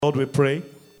Lord, we pray,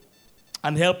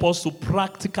 and help us to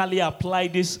practically apply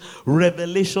these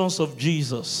revelations of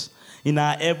Jesus in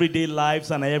our everyday lives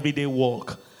and our everyday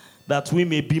walk, that we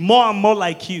may be more and more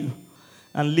like you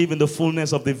and live in the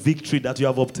fullness of the victory that you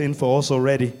have obtained for us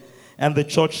already. And the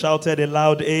church shouted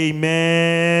aloud,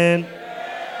 Amen.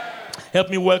 Help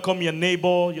me welcome your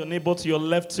neighbor to your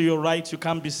left, to your right. You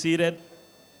can be seated.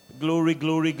 Glory,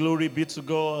 glory, glory be to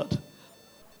God.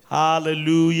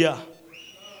 Hallelujah.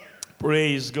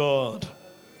 Praise God.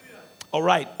 All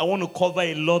right, I want to cover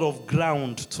a lot of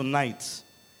ground tonight.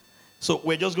 So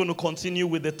we're just going to continue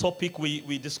with the topic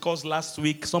we discussed last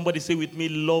week. Somebody say with me,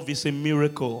 love is a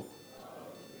miracle.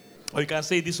 Or you can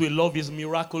say it this way, love is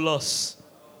miraculous.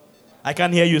 I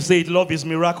can hear you say it, love is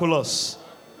miraculous.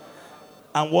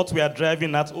 And what we are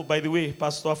driving at, oh, by the way,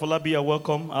 Pastor Afolabi, you're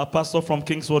welcome. Our pastor from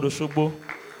Kingsword, Oshogbo.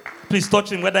 Please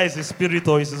touch him, whether it's his spirit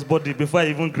or it's his body, before I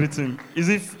even greet him.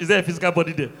 Is there a physical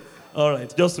body there? All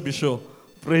right, just to be sure.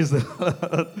 Praise the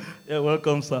Lord. You're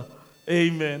welcome, sir.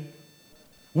 Amen.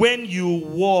 When you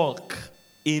walk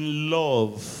in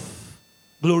love,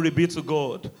 glory be to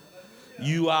God,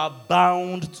 you are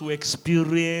bound to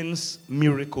experience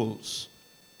miracles.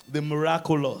 The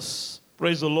miraculous.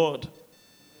 Praise the Lord.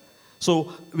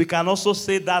 So we can also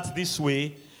say that this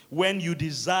way. When you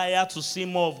desire to see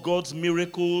more of God's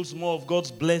miracles, more of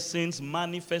God's blessings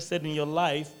manifested in your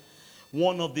life,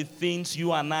 one of the things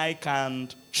you and I can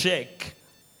check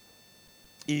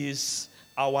is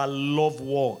our love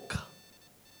walk.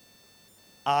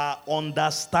 Our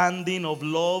understanding of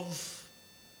love,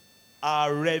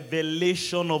 our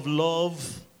revelation of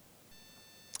love,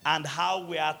 and how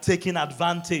we are taking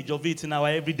advantage of it in our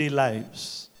everyday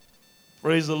lives.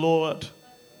 Praise the Lord.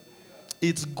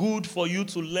 It's good for you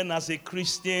to learn as a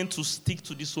Christian to stick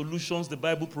to the solutions the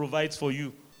Bible provides for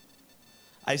you.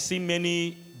 I see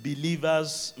many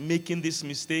believers making this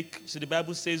mistake. So the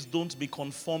Bible says, don't be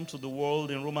conformed to the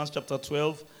world in Romans chapter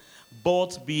 12,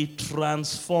 but be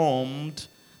transformed.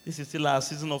 This is still our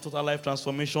season of total life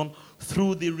transformation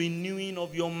through the renewing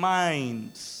of your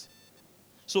minds.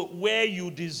 So where you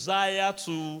desire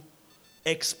to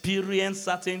experience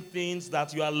certain things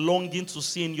that you are longing to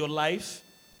see in your life,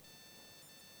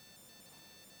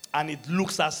 and it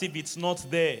looks as if it's not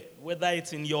there, whether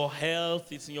it's in your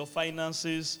health, it's in your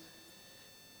finances,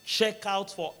 check out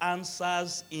for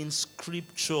answers in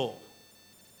Scripture,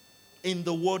 in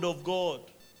the Word of God,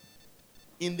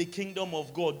 in the kingdom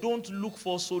of God. Don't look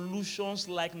for solutions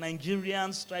like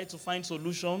Nigerians try to find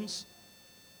solutions.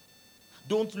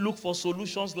 Don't look for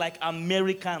solutions like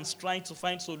Americans trying to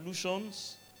find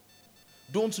solutions.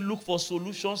 Don't look for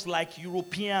solutions like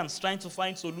Europeans trying to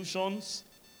find solutions.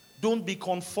 Don't be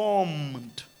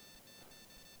conformed.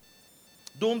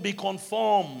 Don't be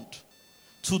conformed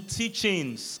to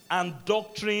teachings and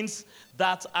doctrines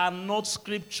that are not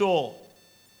Scripture.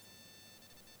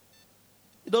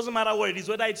 It doesn't matter what it is,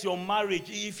 whether it's your marriage.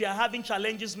 If you're having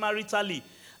challenges maritally,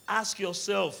 ask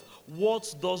yourself,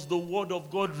 what does the Word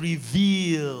of God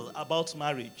reveal about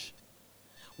marriage?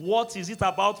 What is it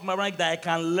about marriage that I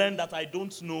can learn that I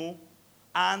don't know?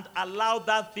 And allow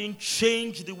that thing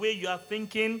change the way you are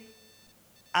thinking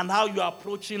and how you are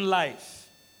approaching life.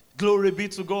 Glory be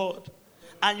to God.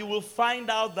 And you will find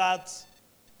out that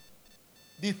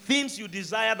the things you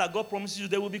desire that God promises you,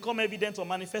 they will become evident or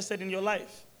manifested in your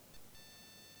life.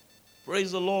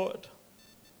 Praise the Lord.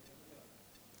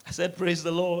 I said praise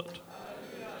the Lord.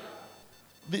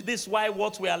 This is why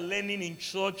what we are learning in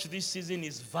church this season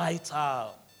is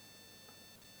vital.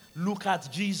 Look at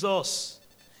Jesus.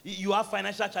 You have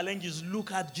financial challenges,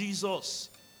 look at Jesus.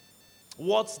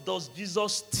 What does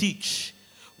Jesus teach?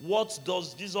 What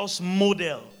does Jesus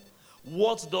model?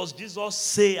 What does Jesus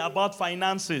say about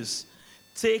finances?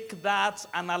 Take that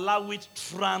and allow it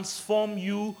transform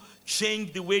you,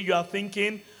 change the way you are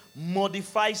thinking,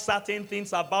 modify certain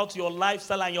things about your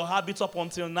lifestyle and your habits up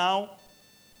until now.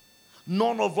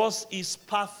 None of us is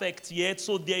perfect yet,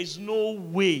 so there is no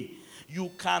way you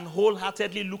can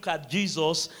wholeheartedly look at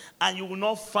Jesus and you will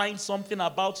not find something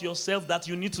about yourself that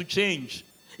you need to change.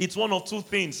 It's one of two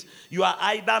things. You are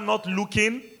either not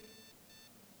looking,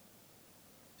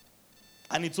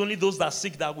 and it's only those that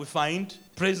seek that we find.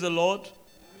 Praise the Lord.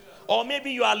 Or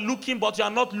maybe you are looking, but you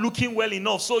are not looking well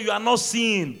enough, so you are not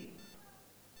seeing.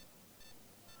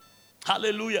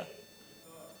 Hallelujah.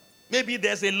 Maybe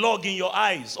there's a log in your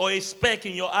eyes or a speck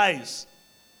in your eyes.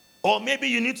 Or maybe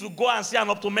you need to go and see an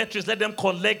optometrist, let them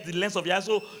collect the lens of your eyes.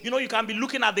 So, you can be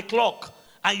looking at the clock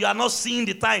and you are not seeing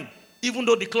the time, even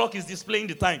though the clock is displaying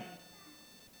the time.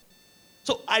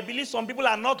 So I believe some people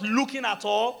are not looking at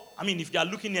all. I mean, if you are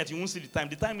looking at it, you won't see the time.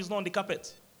 The time is not on the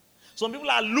carpet. Some people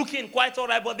are looking quite all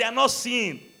right, but they are not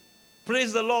seeing.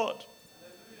 Praise the Lord.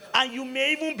 And you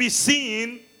may even be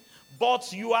seeing,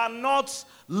 but you are not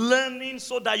learning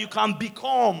so that you can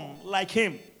become like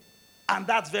him. And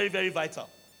that's very, very vital.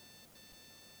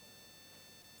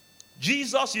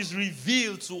 Jesus is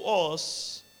revealed to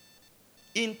us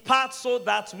in part so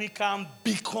that we can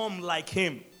become like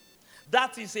him.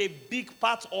 That is a big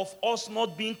part of us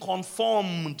not being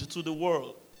conformed to the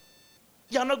world.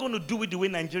 You're not going to do it the way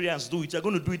Nigerians do it. You're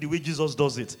going to do it the way Jesus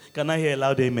does it. Can I hear a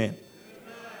loud amen?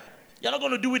 You're not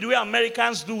going to do it the way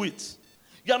Americans do it.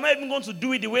 You're not even going to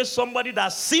do it the way somebody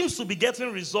that seems to be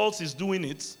getting results is doing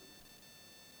it.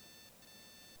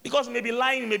 Because he may be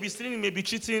lying, he may be stealing, he may be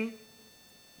cheating,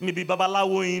 he may be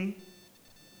babalawoing.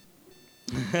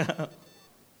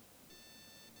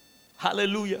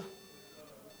 Hallelujah.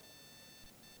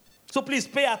 So please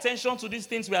pay attention to these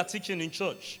things we are teaching in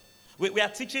church. We are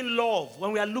teaching love.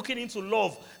 When we are looking into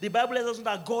love, the Bible tells us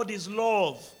that God is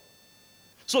love.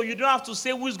 So you don't have to say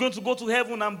who is going to go to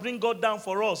heaven and bring God down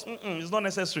for us. It's not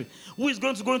necessary. Who is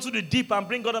going to go into the deep and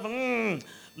bring God down?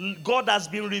 God has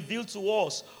been revealed to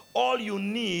us. All you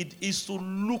need is to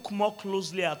look more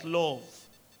closely at love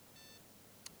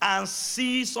and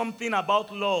see something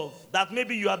about love that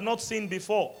maybe you had not seen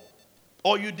before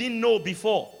or you didn't know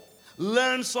before.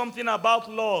 Learn something about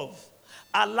love.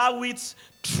 Allow it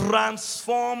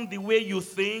transform the way you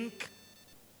think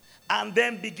and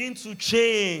then begin to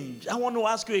change. I want to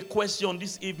ask you a question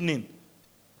this evening.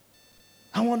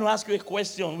 I want to ask you a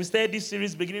question. We started this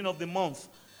series beginning of the month.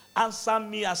 Answer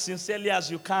me as sincerely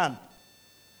as you can.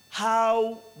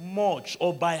 How much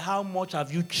or by how much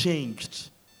have you changed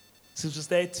since we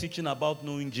started teaching about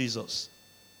knowing Jesus?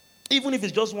 Even if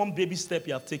it's just one baby step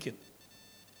you have taken.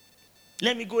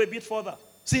 Let me go a bit further.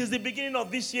 Since the beginning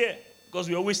of this year, because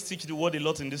we always teach the word a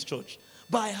lot in this church.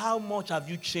 By how much have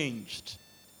you changed?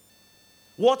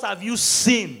 What have you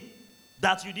seen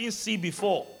that you didn't see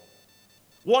before?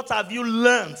 What have you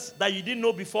learned that you didn't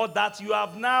know before that you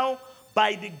have now,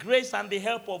 by the grace and the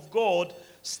help of God,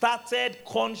 started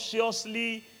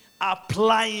consciously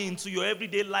applying to your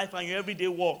everyday life and your everyday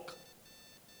work?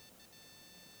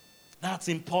 That's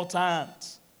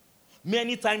important.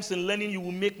 Many times in learning, you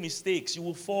will make mistakes. You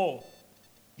will fall.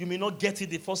 You may not get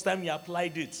it the first time you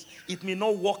applied it. It may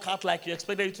not work out like you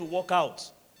expected it to work out.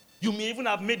 You may even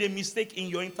have made a mistake in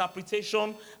your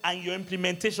interpretation and your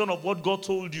implementation of what God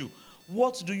told you.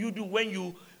 What do you do when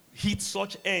you hit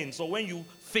such ends or when you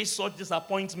face such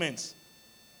disappointments?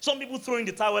 Some people throw in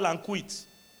the towel and quit.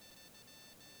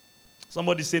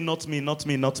 Somebody say, not me, not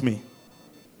me, not me.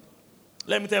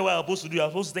 Let me tell you what I'm supposed to do. I'm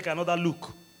supposed to take another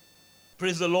look.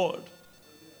 Praise the Lord.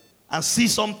 And see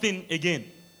something again.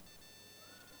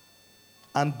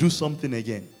 And do something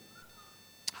again.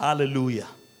 Hallelujah.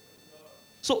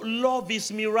 So love is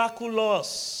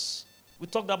miraculous. We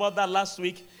talked about that last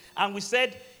week. And we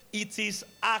said it is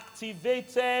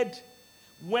activated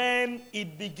when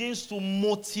it begins to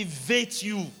motivate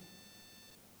you.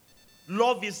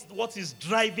 Love is what is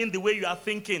driving the way you are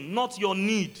thinking, not your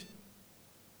need.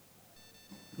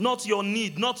 Not your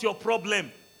need, not your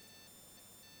problem.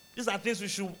 These are things we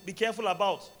should be careful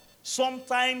about.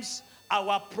 Sometimes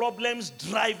our problems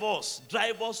drive us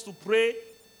to pray,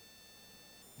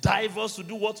 drive us to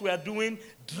do what we are doing,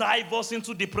 drive us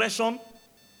into depression.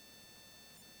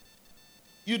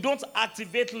 You don't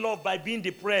activate love by being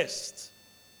depressed.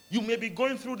 You may be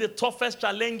going through the toughest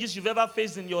challenges you've ever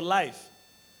faced in your life.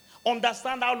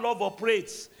 Understand how love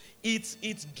operates.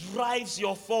 It drives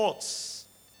your thoughts.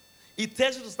 It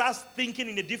tells you to start thinking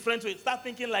in a different way. Start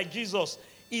thinking like Jesus.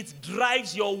 It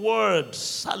drives your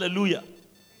words. Hallelujah.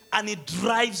 And it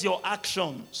drives your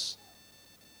actions.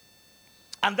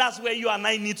 And that's where you and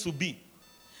I need to be.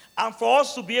 And for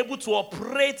us to be able to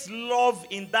operate love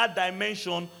in that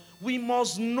dimension, we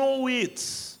must know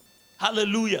it.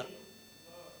 Hallelujah.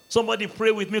 Somebody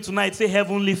pray with me tonight. Say,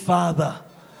 Heavenly Father,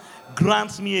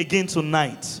 grant me again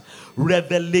tonight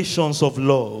revelations of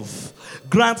love.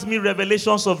 Grant me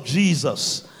revelations of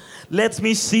Jesus. Let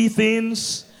me see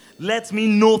things. Let me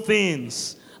know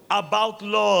things about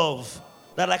love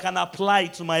that I can apply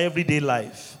to my everyday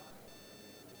life.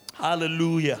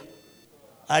 Hallelujah.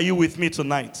 Are you with me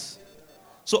tonight?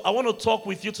 So I want to talk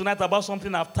with you tonight about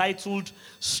something I've titled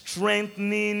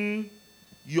Strengthening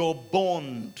Your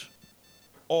Bond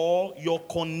or Your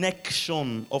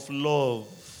Connection of Love.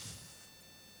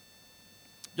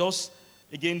 Just,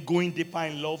 again, going deeper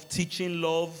in love, teaching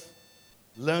love,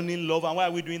 learning love. And why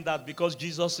are we doing that? Because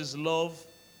Jesus is love.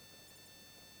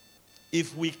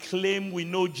 If we claim we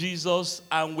know Jesus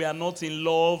and we are not in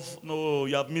love, no,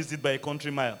 you have missed it by a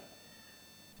country mile.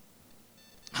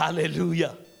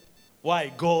 Hallelujah.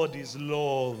 Why? God is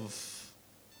love.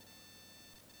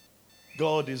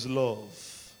 God is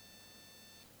love.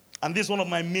 And this is one of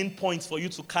my main points for you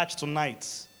to catch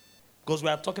tonight. Because we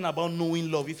are talking about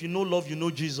knowing love. If you know love, you know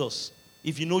Jesus.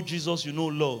 If you know Jesus, you know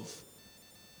love.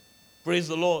 Praise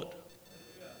the Lord.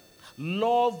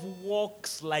 Love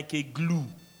works like a glue.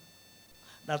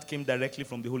 That came directly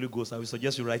from the Holy Ghost. I will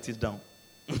suggest you write it down.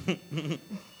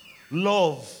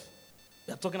 Love.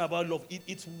 We are talking about love.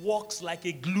 It works like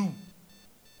a glue.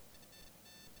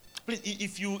 Please,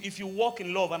 if you walk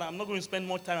in love, and I'm not going to spend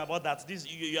much time about that.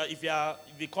 If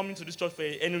you're coming to this church for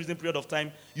any reason period of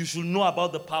time, you should know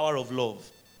about the power of love.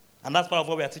 And that's part of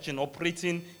what we are teaching,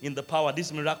 operating in the power,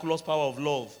 this miraculous power of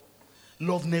love.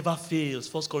 Love never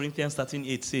fails. 1 Corinthians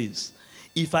 13:8 says,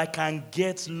 if I can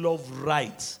get love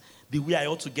right the way I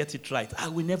ought to get it right, I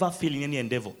will never fail in any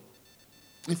endeavor.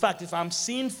 In fact, if I'm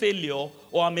seeing failure,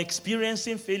 or I'm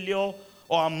experiencing failure,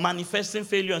 or I'm manifesting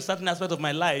failure in certain aspect of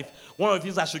my life, one of the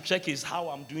things I should check is how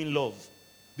I'm doing love.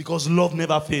 Because love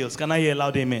never fails. Can I hear a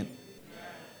loud amen?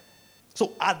 So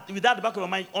with that in the back of my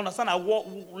mind, understand that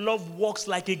love works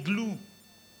like a glue.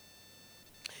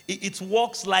 It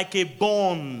works like a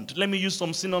bond. Let me use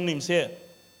some synonyms here.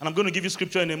 And I'm going to give you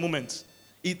scripture in a moment.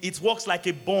 It works like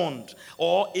a bond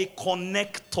or a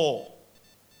connector.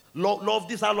 Love,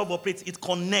 this is how love operates. It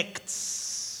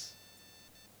connects.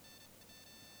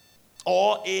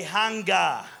 Or a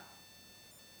hanger.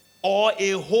 Or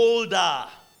a holder.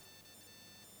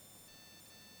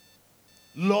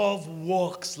 Love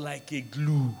works like a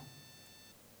glue.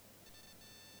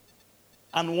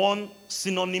 And one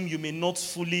synonym you may not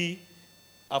fully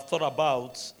have thought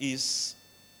about is,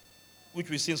 which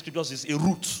we see in scriptures, is a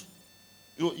root.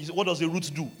 What does a root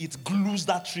do? It glues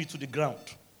that tree to the ground.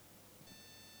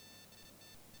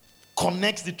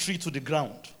 Connects the tree to the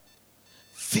ground.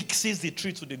 Fixes the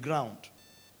tree to the ground.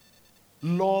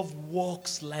 Love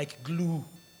works like glue.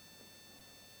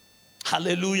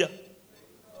 Hallelujah.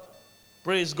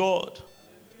 Praise God.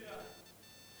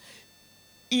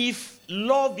 If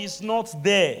love is not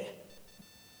there,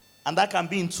 and that can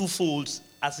be in two folds,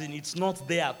 as in it's not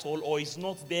there at all, or it's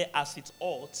not there as it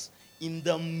ought, in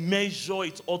the measure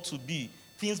it ought to be,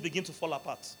 things begin to fall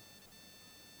apart.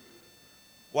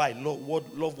 Why?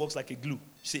 Love works like a glue. You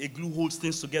see, a glue holds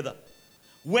things together.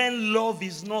 When love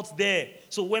is not there,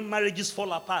 so when marriages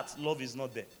fall apart, love is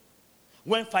not there.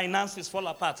 When finances fall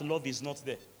apart, love is not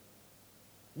there.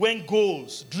 When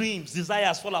goals, dreams,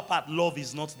 desires fall apart, love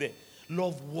is not there.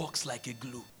 Love works like a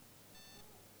glue.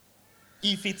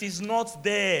 If it is not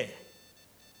there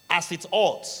as it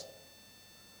ought,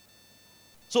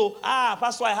 so,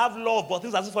 Pastor, I have love, but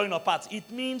things are still falling apart.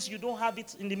 It means you don't have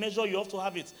it in the measure you have to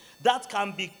have it. That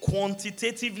can be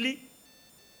quantitatively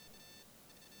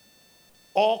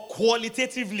or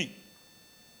qualitatively.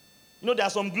 You know, there are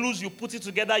some glues, you put it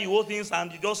together, you hold things,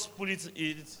 and you just put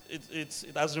it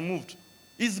has removed.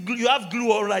 You have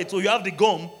glue, all right, or you have the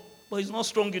gum, but it's not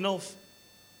strong enough.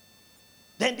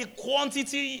 Then the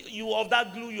quantity of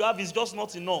that glue you have is just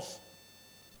not enough.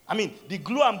 I mean, the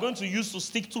glue I'm going to use to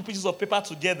stick two pieces of paper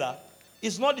together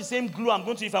is not the same glue I'm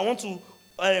going to, if I want to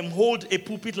hold a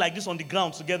pulpit like this on the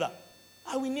ground together.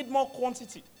 I will need more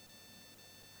quantity.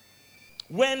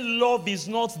 When love is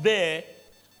not there,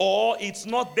 or it's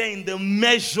not there in the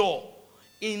measure,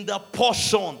 in the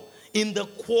portion, in the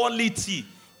quality,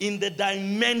 in the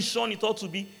dimension it ought to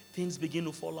be, things begin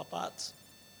to fall apart.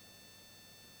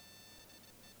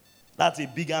 That's a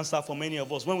big answer for many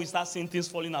of us. When we start seeing things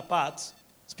falling apart,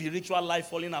 spiritual life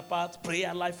falling apart,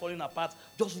 prayer life falling apart,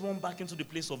 just run back into the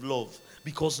place of love.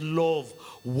 Because love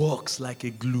works like a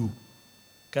glue.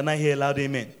 Can I hear a loud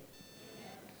amen?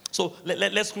 So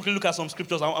let's quickly look at some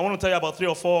scriptures. I want to tell you about 3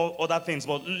 or 4 other things,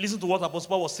 but listen to what Apostle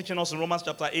Paul was teaching us in Romans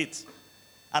chapter 8.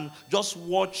 And just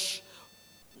watch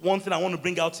one thing I want to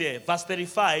bring out here. Verse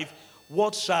 35,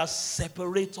 what shall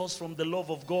separate us from the love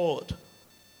of God?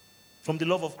 From the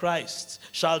love of Christ?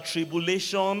 Shall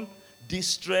tribulation,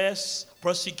 distress,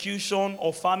 persecution,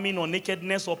 or famine, or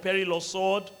nakedness, or peril, or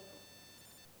sword?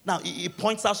 Now, it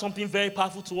points out something very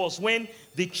powerful to us. When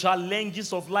the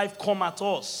challenges of life come at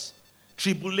us,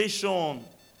 tribulation,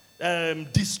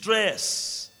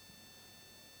 distress.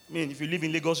 I mean, if you live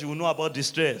in Lagos, you will know about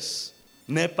distress.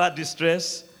 NEPA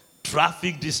distress,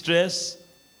 traffic distress,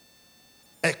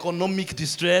 economic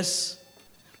distress.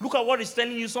 Look at what it's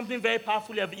telling you, something very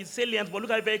powerful. It's salient, but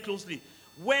look at it very closely.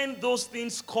 When those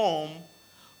things come,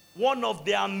 one of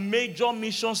their major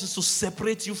missions is to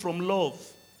separate you from love.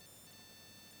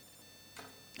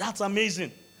 That's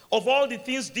amazing. Of all the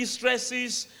things,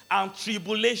 distresses and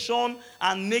tribulation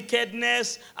and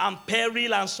nakedness and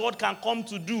peril and sword can come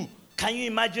to do, Can you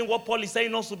imagine what Paul is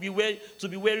saying us to be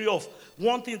wary of?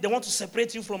 One thing, they want to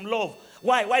separate you from love.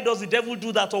 Why? Why does the devil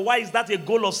do that? Or why is that a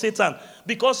goal of Satan?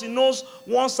 Because he knows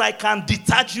once I can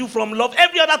detach you from love,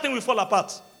 every other thing will fall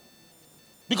apart.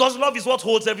 Because love is what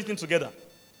holds everything together.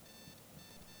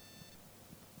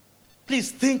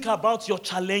 Please think about your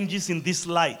challenges in this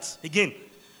light. Again,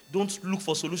 don't look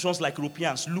for solutions like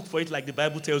Europeans. Look for it like the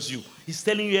Bible tells you. He's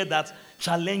telling you here that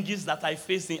challenges that I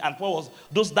face in, and Paul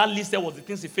that list there was the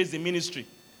things he faced in ministry.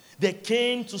 They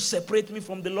came to separate me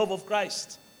from the love of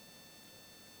Christ.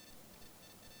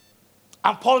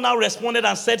 And Paul now responded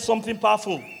and said something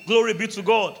powerful. Glory be to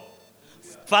God.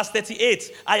 Verse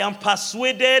 38, I am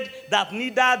persuaded that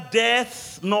neither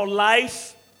death nor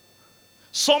life,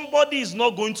 somebody is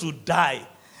not going to die,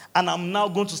 and I'm now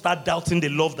going to start doubting the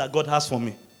love that God has for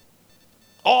me.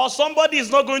 Or somebody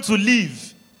is not going to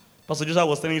live. Pastor Joshua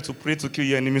was telling you to pray to kill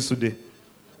your enemies today.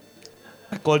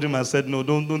 I called him and said, no,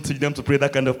 don't teach them to pray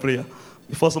that kind of prayer.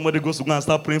 Before somebody goes to go and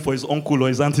start praying for his uncle or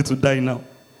his auntie to die now.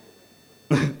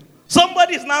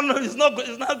 Somebody is not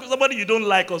somebody you don't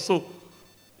like or so.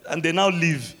 And they now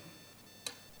leave.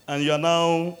 And you are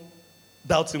now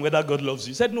doubting whether God loves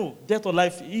you. He said, no, death or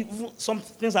life, even some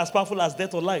things as powerful as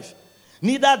death or life.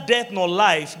 Neither death nor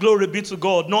life, glory be to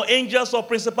God, nor angels or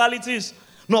principalities,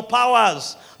 nor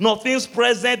powers, nor things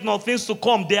present, nor things to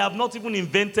come. They have not even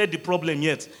invented the problem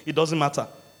yet. It doesn't matter.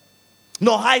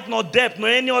 Nor height, nor depth, nor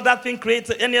any other thing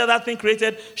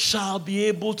created shall be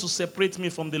able to separate me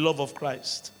from the love of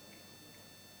Christ.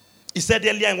 He said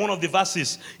earlier in one of the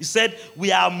verses, he said,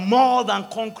 we are more than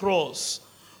conquerors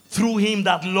through him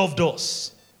that loved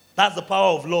us. That's the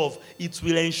power of love. It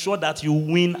will ensure that you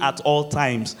win at all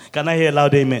times. Can I hear a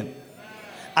loud amen? Amen.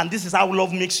 And this is how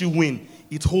love makes you win.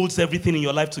 It holds everything in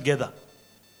your life together.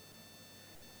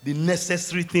 The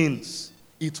necessary things.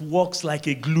 It works like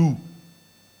a glue.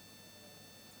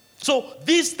 So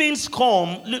these things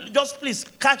come. Just please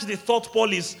catch the thought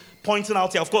Paul is pointing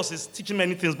out here. Of course, he's teaching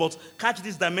many things, but catch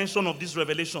this dimension of this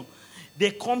revelation.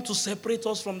 They come to separate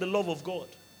us from the love of God.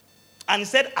 And he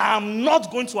said, I am not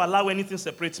going to allow anything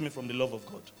separate me from the love of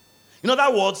God. In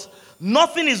other words,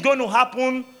 nothing is going to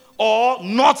happen or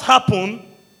not happen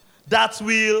that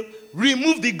will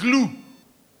remove the glue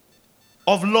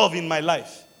of love in my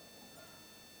life.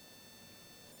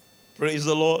 Praise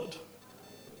the Lord.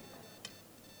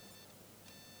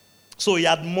 So he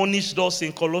admonished us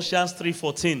in Colossians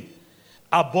 3:14.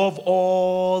 Above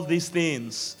all these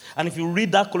things. And if you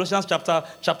read that Colossians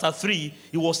chapter 3,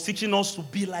 he was teaching us to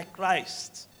be like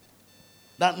Christ.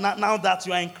 That now that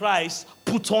you are in Christ,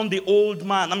 put on the old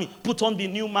man. Put on the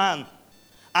new man.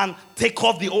 And take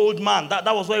off the old man. That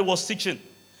was what he was teaching.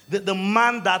 The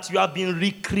man that you have been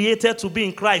recreated to be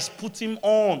in Christ, put him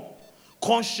on.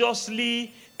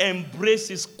 Consciously embrace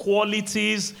his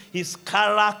qualities, his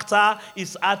character,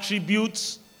 his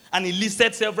attributes. And he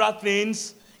listed several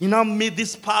things. He now made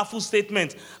this powerful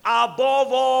statement. Above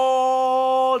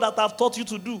all that I've taught you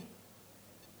to do.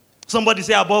 Somebody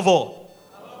say above all.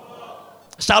 Above all.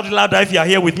 Shout it louder if you are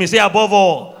here with me. Say above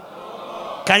all. Above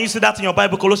all. Can you see that in your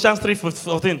Bible? Colossians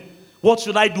 3:14. What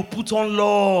should I do? Put on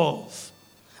love.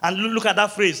 And look at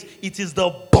that phrase. It is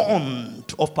the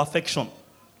bond of perfection.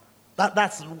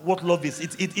 That's what love is.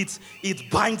 It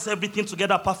binds everything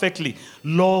together perfectly.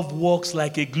 Love works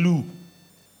like a glue.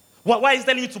 Why is he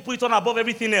telling you to put it on above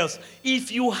everything else?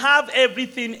 If you have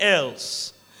everything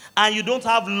else and you don't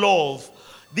have love,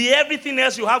 the everything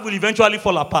else you have will eventually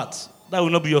fall apart. That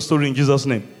will not be your story in Jesus'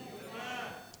 name.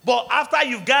 But after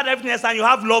you've got everything else and you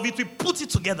have love, it will put it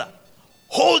together.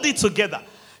 Hold it together.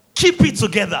 Keep it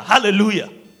together. Hallelujah.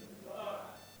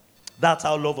 That's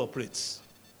how love operates.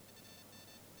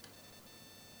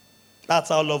 That's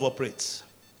how love operates.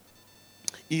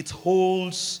 It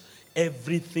holds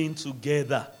everything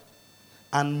together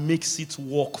and makes it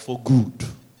work for good.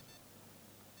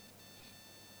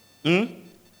 It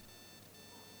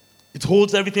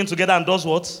holds everything together and does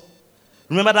what?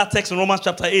 Remember that text in Romans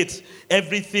chapter 8.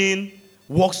 Everything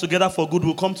works together for good.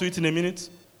 We'll come to it in a minute.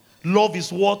 Love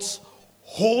is what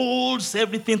holds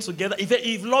everything together.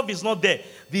 If love is not there,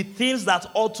 the things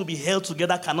that ought to be held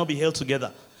together cannot be held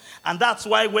together. And that's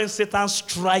why when Satan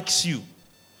strikes you,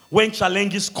 when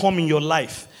challenges come in your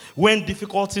life, when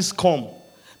difficulties come,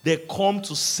 they come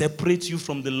to separate you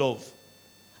from the love.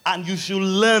 And you should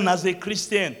learn as a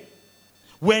Christian,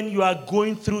 when you are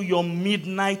going through your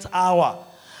midnight hour,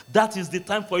 that is the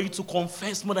time for you to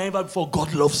confess more than ever before,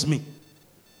 God loves me.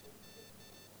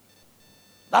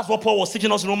 That's what Paul was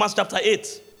teaching us in Romans chapter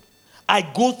 8. I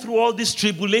go through all these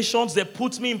tribulations. They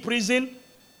put me in prison.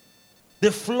 They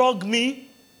flog me.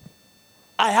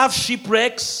 I have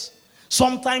shipwrecks.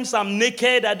 Sometimes I'm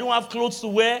naked. I don't have clothes to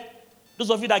wear. Those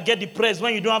of you that get depressed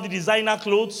when you don't have the designer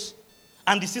clothes,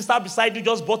 and the sister beside you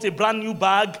just bought a brand new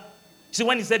bag. See,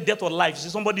 when he said death or life, see,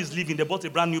 somebody is leaving, they bought a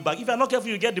brand new bag. If you're not careful,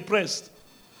 you get depressed.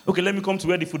 Okay, let me come to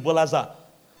where the footballers are.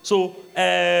 So,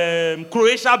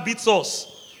 Croatia beats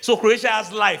us. So, Croatia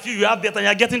has life. You have death and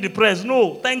you're getting depressed.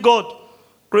 No, thank God.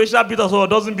 Croatia beat us or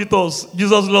doesn't beat us.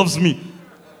 Jesus loves me.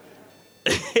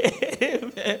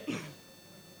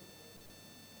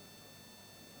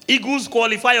 Eagles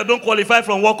qualify or don't qualify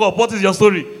from World Cup. What is your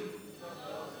story?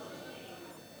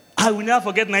 I will never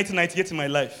forget 1998 in my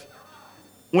life.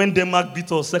 When Denmark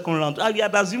beat us second round. I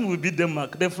had assumed we beat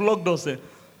Denmark. They flogged us. It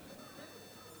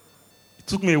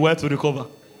took me a while to recover.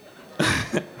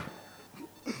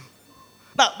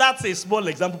 Now, that's a small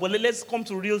example, but let's come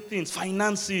to real things.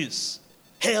 Finances.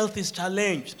 Health is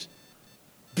challenged.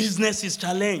 Business is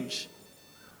challenged.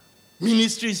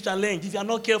 Ministry is challenged. If you're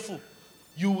not careful,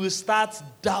 you will start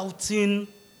doubting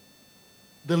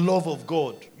the love of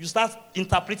God. You start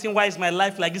interpreting, why is my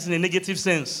life like this, in a negative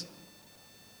sense.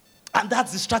 And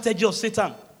that's the strategy of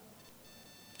Satan.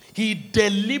 He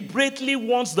deliberately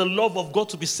wants the love of God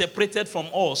to be separated from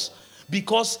us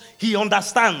because he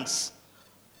understands,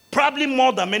 probably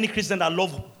more than many Christians, that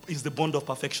love is the bond of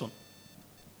perfection.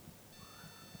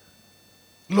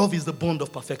 Love is the bond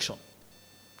of perfection.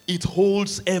 It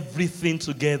holds everything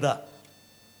together.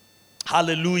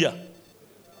 Hallelujah.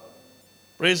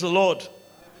 Praise the Lord.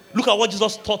 Look at what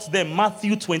Jesus taught them,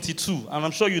 Matthew 22. And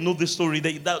I'm sure you know this story.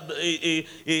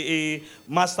 A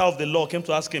master of the law came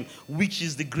to ask him, which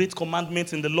is the great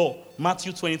commandment in the law?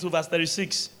 Matthew 22, verse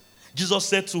 36. Jesus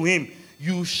said to him,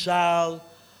 you shall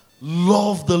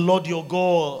love the Lord your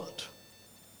God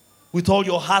with all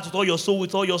your heart, with all your soul,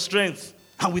 with all your strength,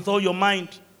 and with all your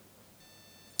mind.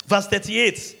 Verse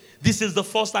 38. This is the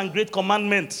first and great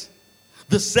commandment.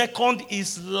 The second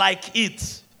is like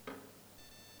it.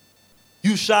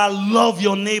 You shall love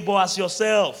your neighbor as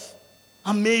yourself.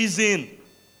 Amazing.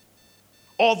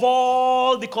 Of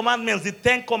all the commandments, the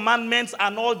 10 commandments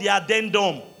and all the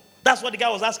addendum. That's what the guy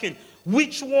was asking.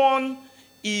 Which one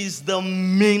is the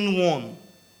main one?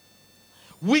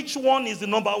 Which one is the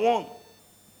number one?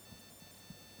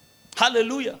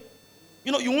 Hallelujah.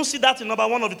 You know, you won't see that in number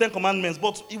one of the 10 commandments,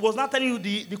 but it was not telling you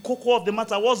the cocoa of the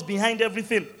matter, what's behind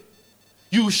everything.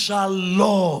 You shall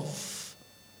love.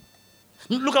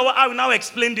 Look at how we now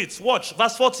explained it. Watch,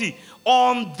 verse 40.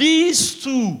 On these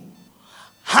two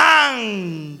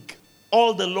hang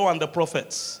all the law and the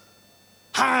prophets.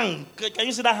 Hang. Can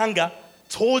you see that hanger?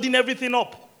 It's holding everything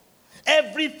up.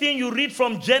 Everything you read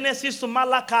from Genesis to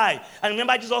Malachi. And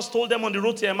remember, Jesus told them on the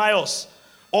road to Emmaus,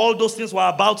 all those things were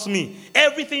about me.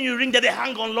 Everything you read there, they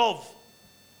hang on love.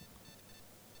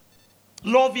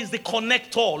 Love is the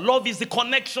connector. Love is the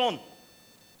connection.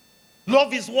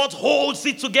 Love is what holds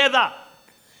it together.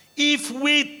 If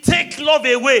we take love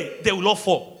away, they will all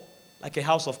fall. Like a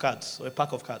house of cards or a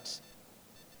pack of cards.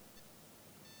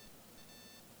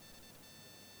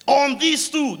 On these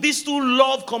two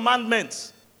love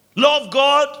commandments. Love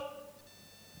God.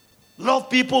 Love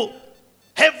people.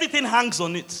 Everything hangs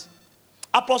on it.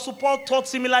 Apostle Paul taught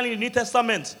similarly in the New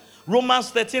Testament. Romans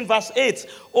 13 verse 8.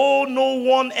 Owe no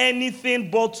one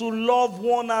anything but to love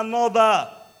one another.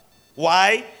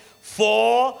 Why?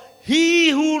 For he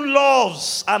who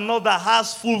loves another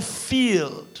has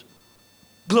fulfilled.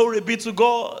 Glory be to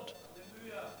God.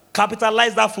 Hallelujah.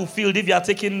 Capitalize that fulfilled if you are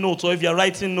taking notes or if you are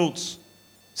writing notes.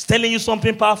 It's telling you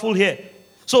something powerful here.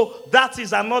 So that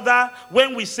is another,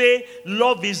 when we say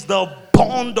love is the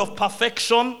bond of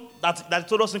perfection, that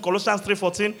told us in Colossians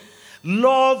 3:14,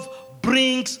 love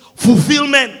brings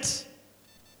fulfillment.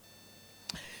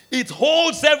 It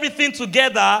holds everything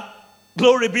together.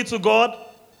 Glory be to God.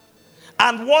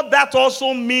 And what that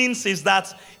also means is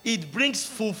that it brings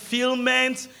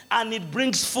fulfillment and it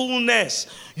brings fullness.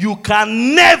 You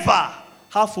can never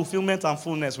have fulfillment and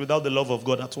fullness without the love of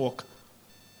God at work.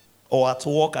 Or at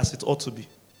work as it ought to be.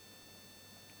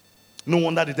 No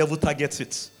wonder the devil targets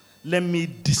it. Let me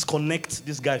disconnect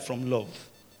this guy from love.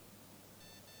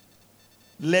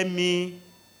 Let me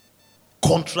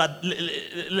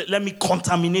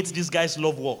contaminate this guy's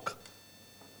love work.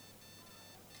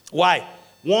 Why?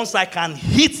 Once I can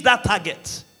hit that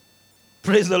target,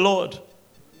 praise the Lord,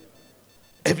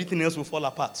 everything else will fall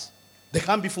apart. There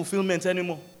can't be fulfillment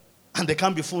anymore. And there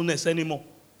can't be fullness anymore.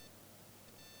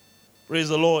 Praise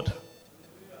the Lord.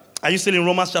 Are you still in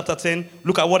Romans chapter 10?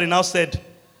 Look at what he now said.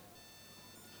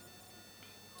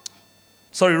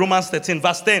 Romans 13,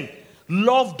 verse 10.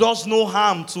 Love does no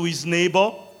harm to his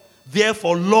neighbor.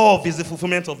 Therefore, love is the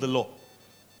fulfillment of the law.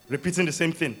 Repeating the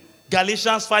same thing.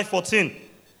 Galatians 5:14.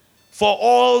 For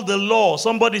all the law,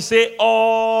 somebody say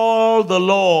all the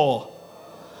law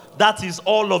that is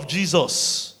all of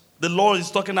Jesus. The law is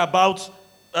talking about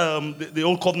the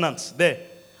old covenant there.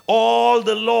 All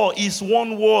the law is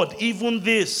one word, even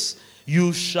this: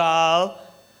 you shall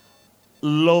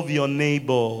love your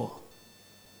neighbor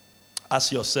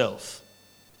as yourself.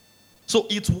 So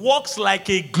it works like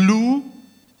a glue.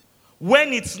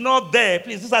 When it's not there,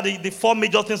 please, these are the 4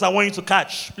 major things I want you to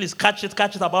catch. Please catch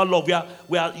it about love.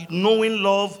 We are knowing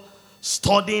love,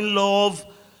 studying love,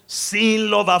 seeing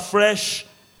love afresh,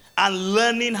 and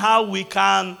learning how we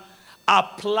can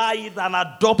apply it and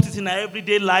adopt it in our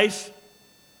everyday life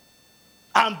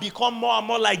and become more and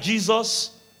more like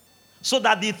Jesus, so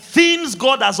that the things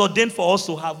God has ordained for us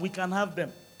to have, we can have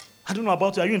them. I don't know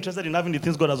about you. Are you interested in having the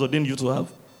things God has ordained you to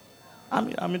have?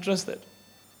 I'm interested.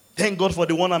 Thank God for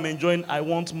the one I'm enjoying. I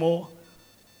want more.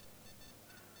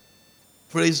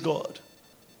 Praise God.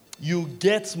 You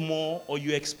get more, or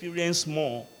you experience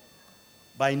more,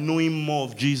 by knowing more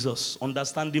of Jesus,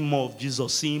 understanding more of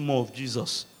Jesus, seeing more of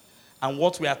Jesus. And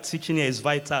what we are teaching here is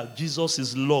vital. Jesus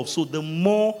is love. So the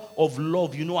more of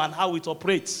love you know and how it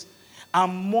operates,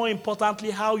 and more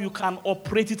importantly, how you can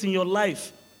operate it in your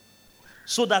life,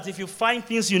 so that if you find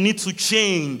things you need to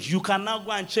change, you can now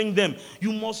go and change them.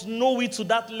 You must know it to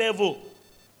that level.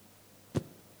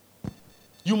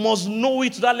 You must know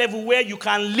it to that level where you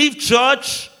can leave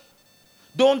church.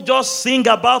 Don't just sing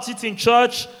about it in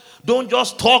church. Don't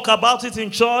just talk about it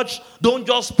in church. Don't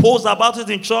just post about it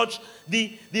in church.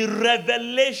 The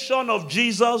revelation of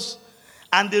Jesus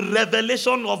and the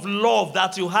revelation of love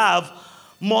that you have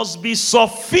must be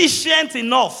sufficient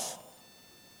enough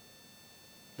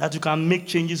that you can make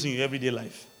changes in your everyday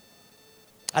life.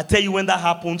 I tell you, when that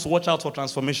happens, watch out for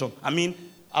transformation. I mean,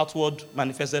 outward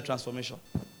manifested transformation.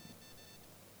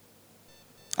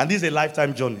 And this is a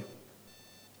lifetime journey.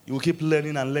 You will keep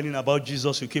learning and learning about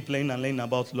Jesus. You keep learning and learning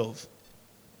about love.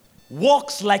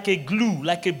 Works like a glue,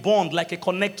 like a bond, like a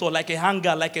connector, like a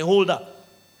hanger, like a holder,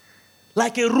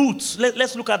 like a root.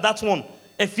 Let's look at that one.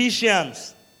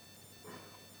 Ephesians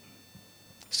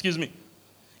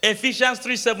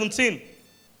 3:17.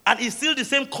 And it's still the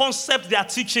same concept they are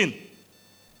teaching.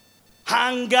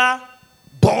 Hanger,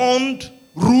 bond,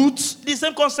 roots, the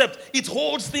same concept. It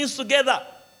holds things together.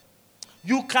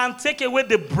 You can take away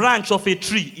the branch of a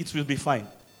tree, it will be fine.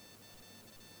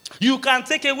 You can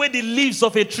take away the leaves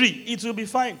of a tree, it will be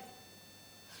fine.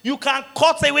 You can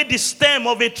cut away the stem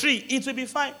of a tree, it will be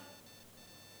fine.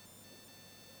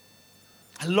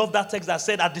 I love that text that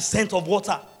said, at the scent of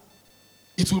water,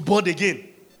 it will bud again.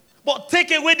 But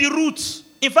take away the roots.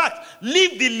 In fact,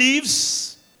 leave the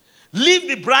leaves, leave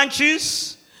the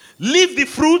branches, leave the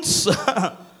fruits,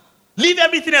 leave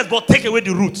everything else, but take away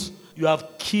the roots. You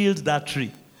have killed that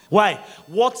tree. Why?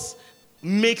 What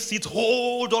makes it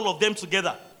hold all of them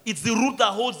together? It's the root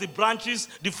that holds the branches,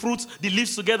 the fruits, the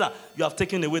leaves together. You have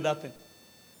taken away that thing.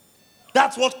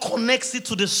 That's what connects it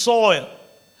to the soil,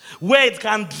 where it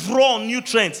can draw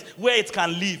nutrients, where it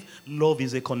can live. Love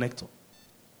is a connector.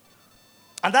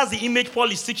 And that's the image Paul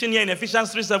is teaching here in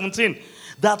Ephesians 3:17.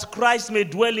 That Christ may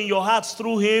dwell in your hearts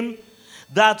through him,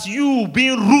 that you,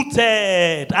 being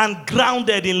rooted and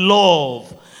grounded in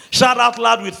love. Shout out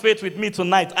loud with faith with me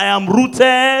tonight. I am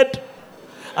rooted.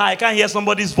 I can't hear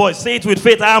somebody's voice. Say it with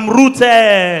faith. I am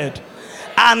rooted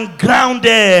and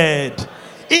grounded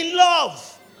in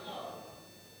love.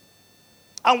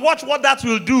 And watch what that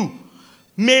will do.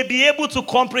 May be able to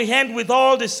comprehend with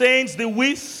all the saints the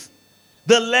width,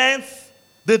 the length,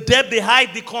 the depth, the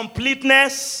height, the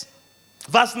completeness.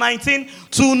 Verse 19,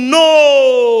 to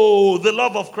know the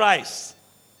love of Christ,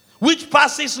 which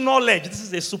passes knowledge. This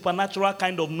is a supernatural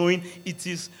kind of knowing. It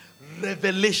is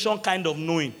revelation kind of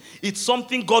knowing. It's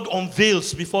something God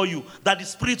unveils before you, that the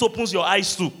Spirit opens your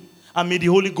eyes to. And may the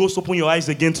Holy Ghost open your eyes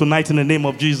again tonight in the name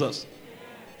of Jesus.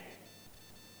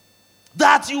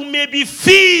 That you may be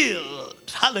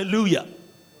filled, hallelujah,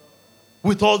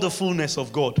 with all the fullness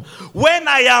of God. When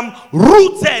I am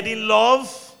rooted in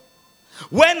love,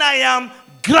 when I am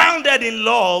grounded in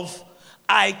love,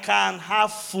 I can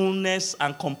have fullness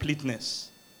and completeness.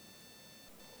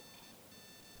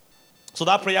 So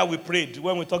that prayer we prayed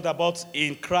when we talked about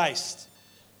in Christ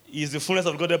is the fullness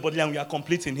of God's body and we are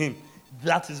complete in him.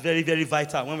 That is very, very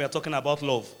vital when we are talking about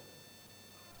love.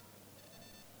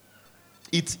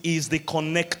 It is the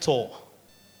connector.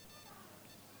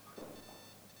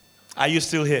 Are you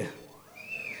still here?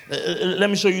 Let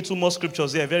me show you 2 more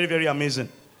scriptures here. Very, very amazing.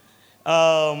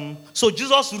 So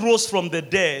Jesus rose from the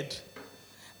dead.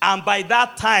 And by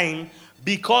that time,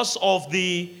 because of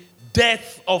the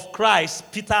death of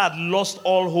Christ, Peter had lost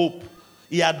all hope.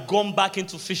 He had gone back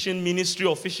into fishing ministry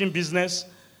or fishing business.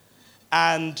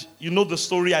 And you know the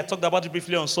story. I talked about it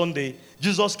briefly on Sunday.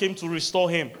 Jesus came to restore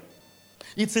him.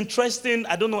 It's interesting.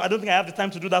 I don't think I have the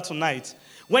time to do that tonight.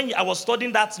 When I was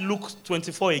studying that Luke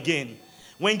 24 again,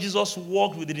 when Jesus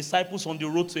walked with the disciples on the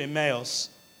road to Emmaus,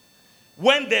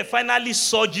 when they finally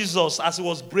saw Jesus as he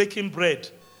was breaking bread,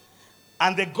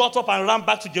 and they got up and ran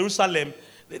back to Jerusalem,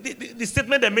 the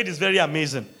statement they made is very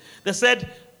amazing. They said,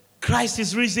 Christ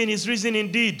is risen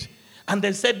indeed. And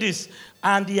they said this,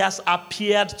 and he has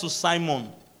appeared to Simon.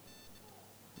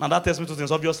 Now that tells me two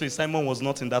things. Obviously, Simon was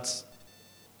not in that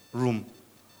room.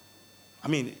 I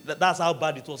mean, that's how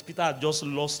bad it was. Peter had just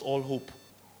lost all hope.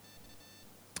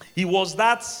 He was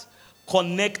that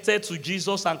connected to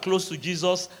Jesus and close to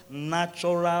Jesus,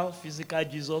 natural, physical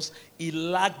Jesus. He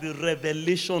lacked the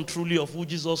revelation truly of who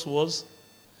Jesus was.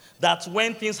 That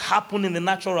when things happen in the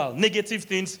natural, negative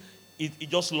things, he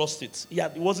just lost it. He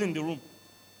wasn't in the room.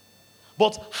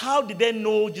 But how did they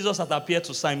know Jesus had appeared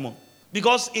to Simon?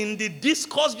 Because in the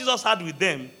discourse Jesus had with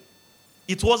them,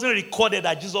 it wasn't recorded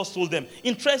that Jesus told them.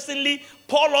 Interestingly,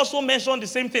 Paul also mentioned the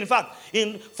same thing. In fact,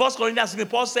 in 1 Corinthians 16,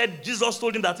 Paul said Jesus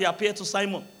told him that he appeared to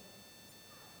Simon.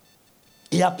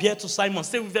 He appeared to Simon.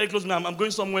 Stay very close to me. I'm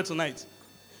going somewhere tonight.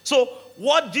 So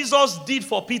what Jesus did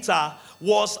for Peter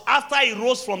was, after he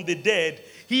rose from the dead,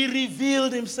 he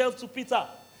revealed himself to Peter.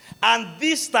 And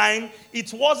this time,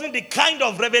 it wasn't the kind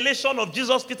of revelation of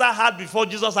Jesus Peter had before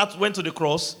Jesus went to the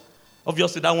cross.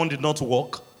 Obviously, that one did not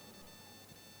work.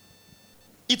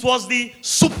 It was the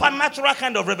supernatural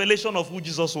kind of revelation of who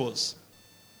Jesus was.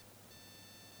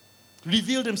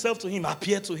 Revealed himself to him,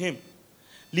 appeared to him.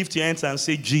 Lift your hands and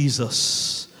say,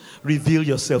 Jesus, reveal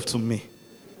yourself to me.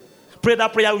 Pray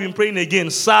that prayer we've been praying again.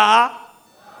 Sir,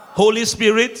 Holy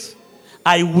Spirit,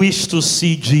 I wish to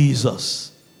see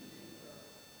Jesus.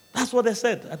 That's what they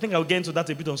said. I think I'll get into that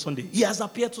a bit on Sunday. He has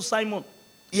appeared to Simon.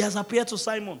 He has appeared to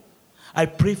Simon. I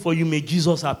pray for you, may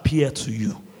Jesus appear to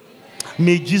you.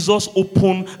 May Jesus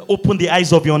open the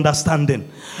eyes of your understanding.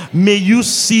 May you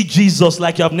see Jesus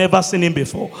like you have never seen him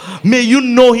before. May you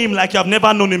know him like you have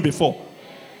never known him before.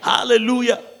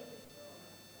 Hallelujah.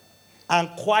 And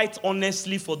quite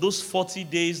honestly, for those 40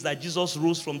 days that Jesus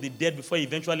rose from the dead before he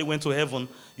eventually went to heaven,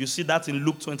 you see that in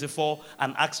Luke 24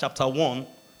 and Acts chapter 1.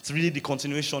 It's really the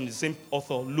continuation. The same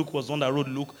author, Luke, was the one that wrote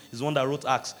Luke. He's the one that wrote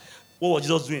Acts. What was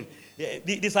Jesus doing?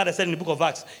 This is how they said in the book of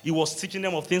Acts. He was teaching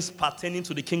them of things pertaining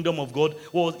to the kingdom of God.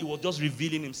 He was just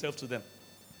revealing himself to them.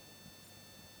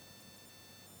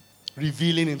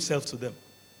 Revealing himself to them.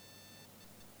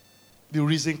 The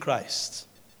risen Christ.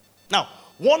 Now,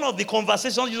 one of the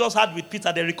conversations Jesus had with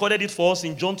Peter, they recorded it for us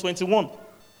in John 21.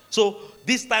 So,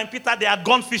 this time, Peter, they had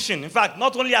gone fishing. In fact,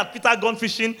 not only had Peter gone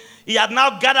fishing, he had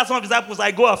now gathered some of his disciples.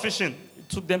 I go fishing. He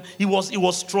took them. He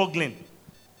was struggling.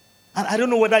 And I don't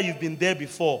know whether you've been there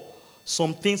before.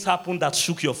 Some things happened that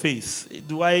shook your faith.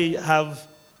 Do I have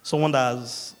someone that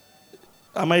has...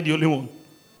 Am I the only one?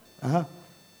 Uh-huh.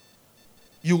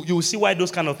 You will see why those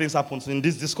kind of things happen in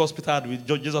this discourse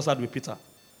Jesus had with Peter.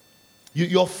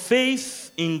 Your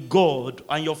faith in God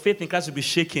and your faith in Christ will be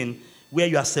shaken where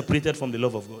you are separated from the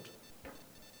love of God.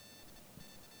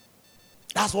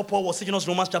 That's what Paul was teaching us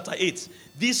in Romans chapter 8.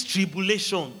 These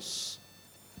tribulations,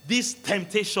 these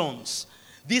temptations,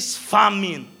 this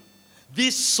famine,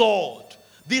 this sword,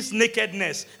 this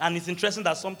nakedness. And it's interesting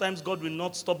that sometimes God will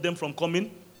not stop them from coming.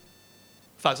 In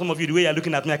fact, some of you, the way you're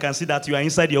looking at me, I can see that you are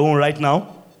inside your own right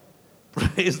now.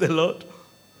 Praise the Lord.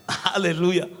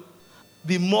 Hallelujah.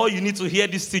 The more you need to hear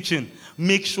this teaching,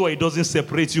 make sure it doesn't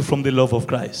separate you from the love of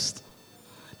Christ.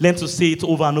 Learn to say it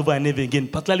over and over and over again,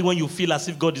 particularly when you feel as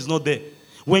if God is not there.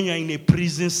 When you're in a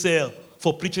prison cell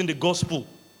for preaching the gospel.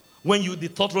 When the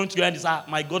thought running to your head is,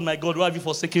 my God, why have you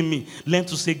forsaken me? Learn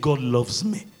to say, God loves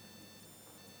me.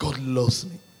 God loves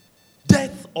me.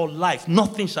 Death or life,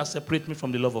 nothing shall separate me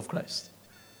from the love of Christ.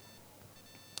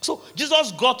 So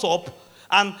Jesus got up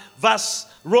and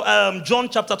John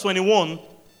chapter 21,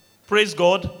 praise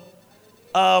God,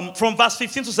 from verse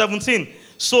 15 to 17.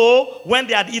 So when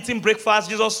they had eaten breakfast,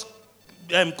 Jesus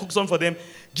cooked some for them.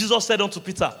 Jesus said unto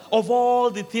Peter, of all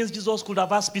the things Jesus could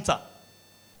have asked Peter,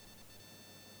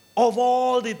 of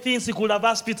all the things he could have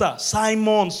asked Peter,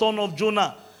 Simon, son of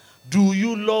Jonah, do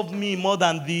you love me more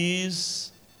than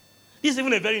these? This is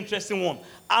even a very interesting one.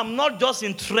 I'm not just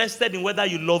interested in whether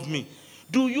you love me.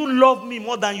 Do you love me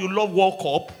more than you love World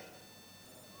Cup?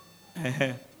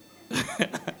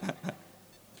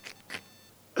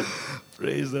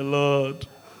 Praise the Lord.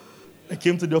 I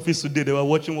came to the office today. They were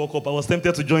watching World Cup. I was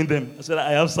tempted to join them. I said,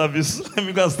 I have service. Let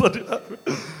me go and study that.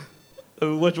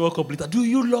 We watch World Cup later. Do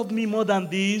you love me more than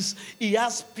these? He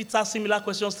asked Peter similar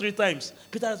questions 3 times.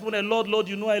 Peter responded, Lord,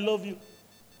 you know I love you.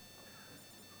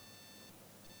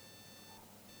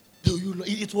 Do you?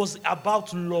 It was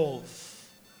about love.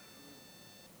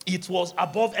 It was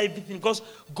above everything because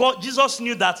Jesus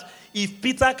knew that if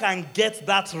Peter can get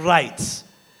that right,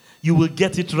 you will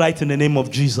get it right in the name of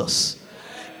Jesus.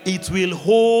 It will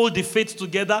hold the faith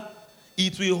together.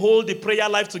 It will hold the prayer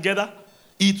life together.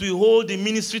 It will hold the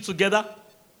ministry together.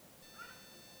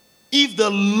 If the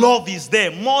love is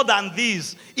there, more than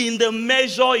this, in the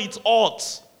measure it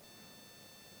ought.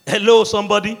 Hello,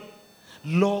 somebody?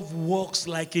 Love works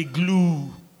like a glue.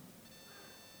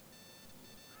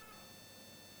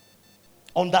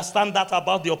 Understand that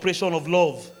about the operation of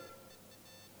love.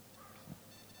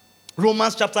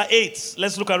 Romans chapter 8.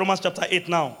 Let's look at Romans chapter 8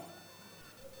 now.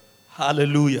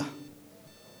 Hallelujah.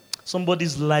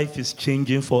 Somebody's life is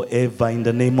changing forever in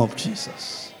the name of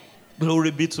Jesus.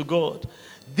 Glory be to God.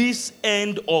 This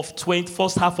end of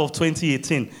first half of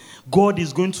 2018, God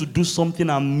is going to do something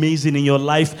amazing in your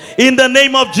life in the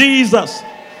name of Jesus.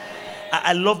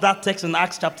 I love that text in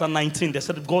Acts chapter 19. They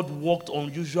said God worked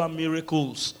unusual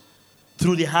miracles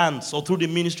through the hands or through the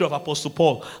ministry of Apostle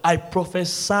Paul. I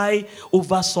prophesy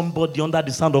over somebody under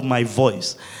the sound of my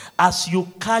voice. As you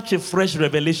catch a fresh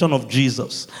revelation of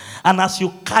Jesus, and as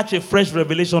you catch a fresh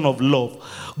revelation of love,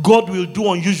 God will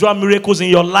do unusual miracles in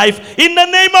your life in the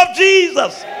name of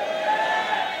Jesus.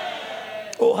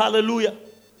 Oh, hallelujah.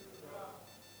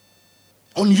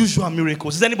 Unusual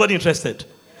miracles. Is anybody interested?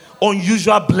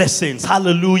 Unusual blessings.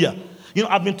 Hallelujah. You know,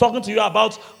 I've been talking to you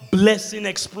about blessing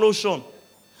explosion.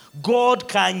 God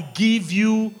can give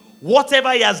you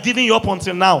whatever he has given you up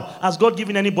until now. Has God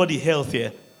given anybody health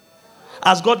here?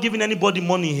 Has God given anybody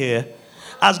money here?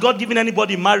 Has God given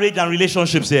anybody marriage and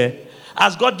relationships here?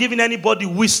 Has God given anybody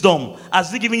wisdom?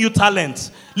 Has he given you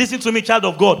talent? Listen to me, child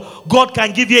of God. God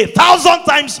can give you 1,000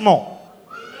 times more.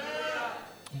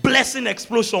 Blessing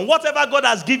explosion. Whatever God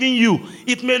has given you,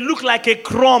 it may look like a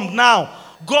crumb now.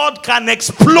 God can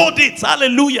explode it.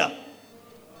 Hallelujah.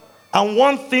 And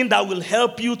one thing that will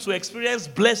help you to experience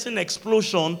blessing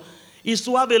explosion is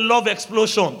to have a love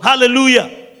explosion.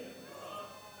 Hallelujah.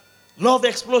 Love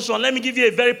explosion. Let me give you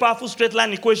a very powerful straight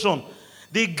line equation.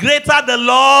 The greater the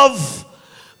love,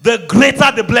 the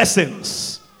greater the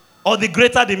blessings, or the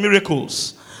greater the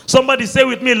miracles. Somebody say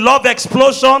with me, love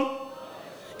explosion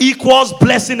equals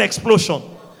blessing explosion.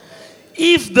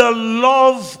 If the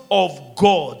love of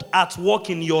God at work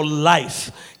in your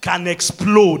life can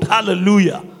explode,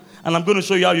 hallelujah. And I'm going to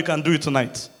show you how you can do it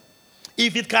tonight.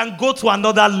 If it can go to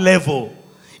another level,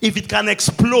 if it can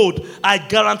explode, I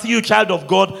guarantee you, child of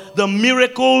God, the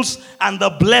miracles and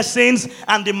the blessings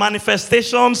and the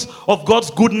manifestations of God's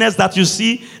goodness that you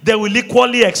see, they will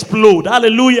equally explode.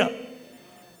 Hallelujah.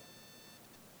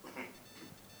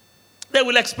 They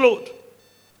will explode.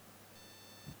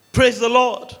 Praise the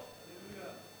Lord.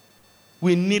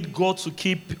 We need God to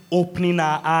keep opening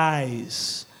our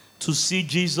eyes to see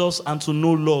Jesus and to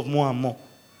know love more and more.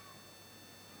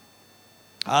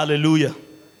 Hallelujah.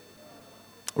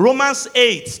 Romans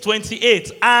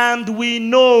 8:28. And we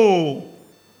know.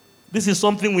 This is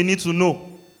something we need to know.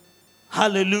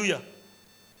 Hallelujah.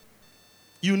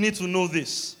 You need to know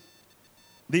this.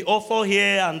 The author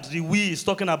here and the we is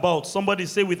talking about. Somebody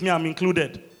say with me, I'm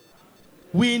included.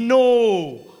 We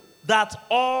know that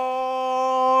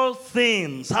all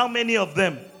things, how many of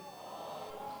them?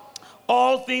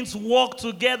 All things work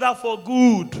together for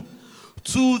good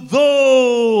to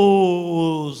those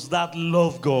that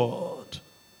love God.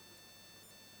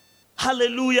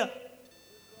 Hallelujah.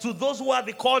 To those who are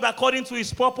called according to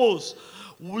his purpose.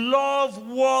 Love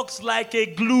works like a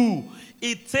glue.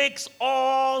 It takes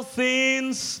all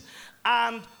things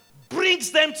and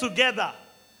brings them together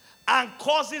and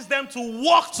causes them to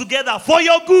work together for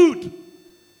your good.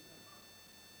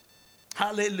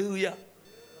 Hallelujah.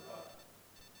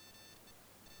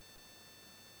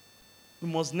 We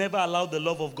must never allow the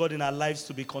love of God in our lives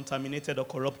to be contaminated or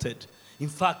corrupted. In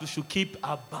fact, we should keep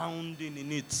abounding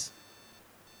in it.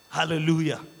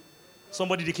 Hallelujah.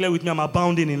 Somebody declare with me, I'm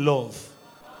abounding in love.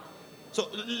 So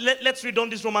let's read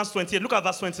on this Romans 28. Look at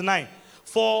verse 29.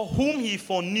 For whom he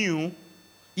foreknew,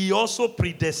 he also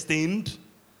predestined.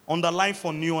 Underline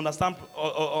foreknew,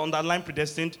 underline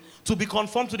predestined. To be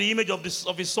conformed to the image of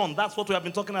his son. That's what we have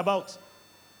been talking about.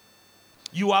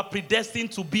 You are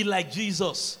predestined to be like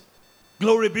Jesus.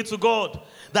 Glory be to God.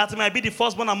 That might be the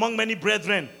firstborn among many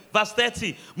brethren. Verse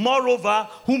 30. Moreover,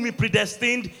 whom he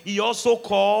predestined, he also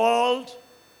called.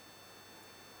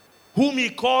 Whom he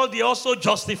called, he also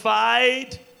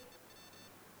justified.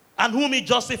 And whom he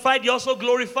justified, he also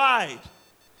glorified.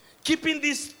 Keeping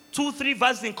these 2-3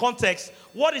 verses in context,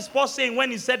 what is Paul saying when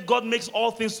he said God makes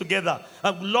all things together?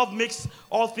 Love makes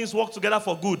all things work together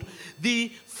for good. The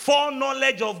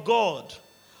foreknowledge of God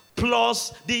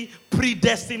plus the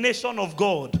predestination of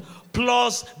God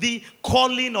plus the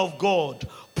calling of God,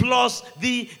 plus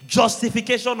the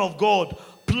justification of God,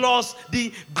 plus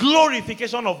the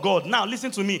glorification of God. Now,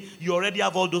 listen to me. You already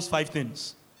have all those 5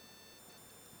 things.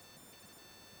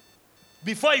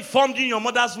 Before he formed you in your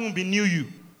mother's womb, he knew you.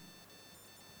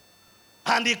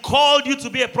 And he called you to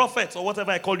be a prophet, or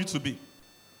whatever I called you to be.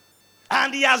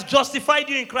 And he has justified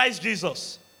you in Christ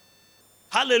Jesus.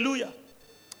 Hallelujah.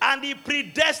 And he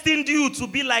predestined you to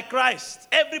be like Christ.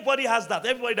 Everybody has that.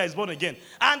 Everybody that is born again.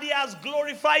 And he has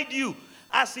glorified you.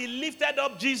 As he lifted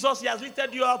up Jesus, he has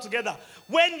lifted you out together.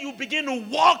 When you begin to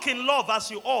walk in love as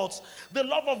you ought, the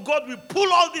love of God will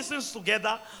pull all these things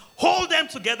together, hold them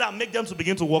together, and make them to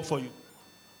begin to work for you.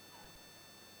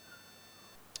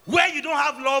 Where you don't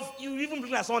have love, you even look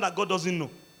like someone that God doesn't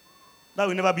know. That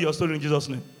will never be your story in Jesus'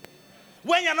 name.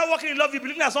 When you're not walking in love, you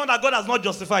believe like someone that God has not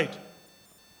justified.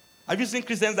 Have you seen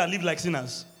Christians that live like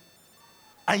sinners?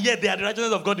 And yet they are the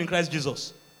righteousness of God in Christ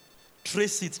Jesus.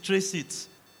 Trace it.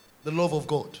 The love of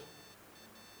God.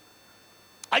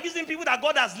 Have you seen people that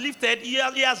God has lifted? He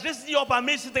has raised you up and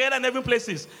made you together in every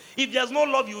places. If there's no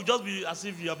love, you will just be as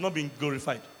if you have not been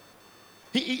glorified.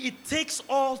 It takes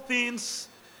all things,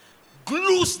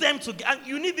 glues them together. And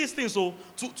you need these things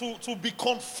to be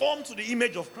conformed to the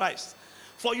image of Christ.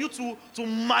 For you to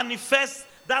manifest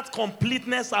that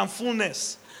completeness and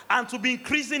fullness. And to be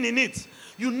increasing in it.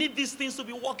 You need these things to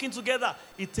be working together.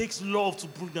 It takes love to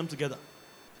bring them together.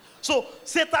 So,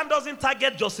 Satan doesn't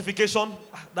target justification.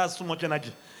 That's too much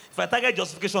energy. If I target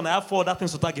justification, I have 4 other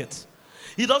things to target.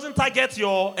 He doesn't target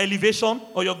your elevation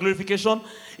or your glorification.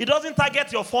 He doesn't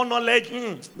target your foreknowledge.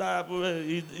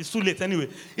 It's too late anyway.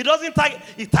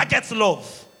 He targets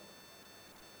love.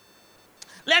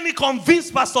 Let me convince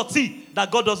Pastor T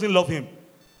that God doesn't love him.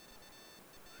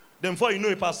 Then before you know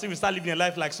it, Pastor T will start living a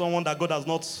life like someone that God has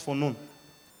not foreknown.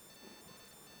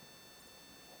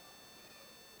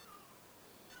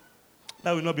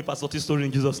 That will not be Pastor T's story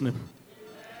in Jesus' name.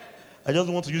 I just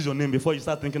want to use your name before you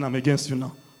start thinking I'm against you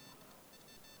now.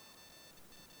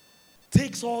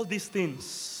 Takes all these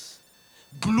things,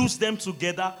 glues them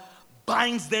together,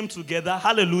 binds them together,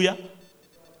 hallelujah,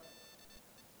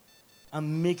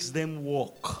 and makes them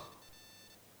walk.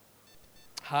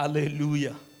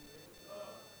 Hallelujah.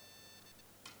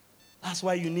 That's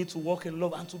why you need to walk in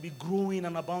love and to be growing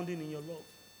and abounding in your love.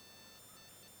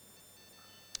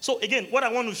 So again, what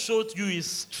I want to show to you is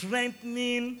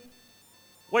strengthening.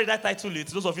 What did I title it?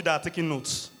 Those of you that are taking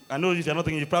notes. I know if you're not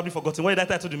taking, you've probably forgotten. What did I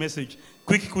title the message?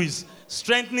 Quick quiz.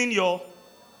 Strengthening your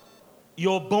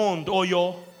bond or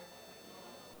your...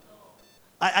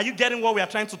 Are you getting what we are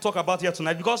trying to talk about here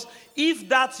tonight? Because if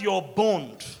that's your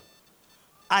bond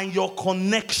and your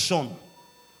connection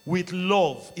with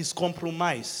love is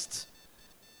compromised,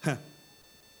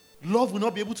 love will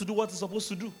not be able to do what it's supposed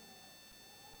to do.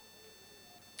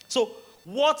 So,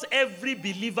 what every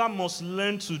believer must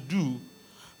learn to do,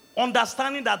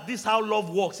 understanding that this is how love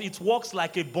works, it works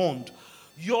like a bond.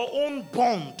 Your own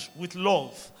bond with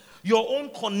love, your own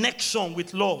connection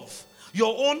with love,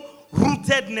 your own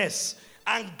rootedness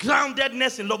and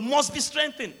groundedness in love must be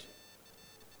strengthened.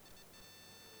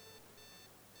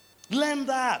 Learn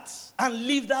that and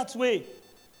live that way.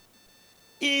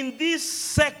 In this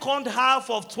second half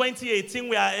of 2018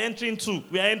 we are entering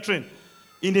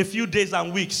in a few days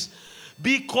and weeks.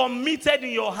 Be committed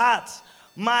in your heart.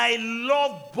 My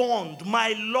love bond,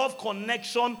 my love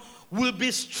connection will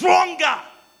be stronger.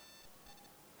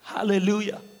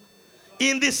 Hallelujah.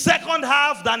 In the second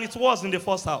half than it was in the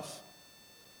first half.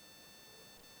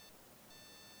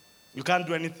 You can't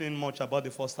do anything much about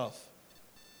the first half.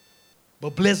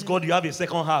 But bless God, you have a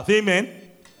second half. Amen.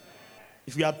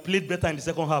 If we had played better in the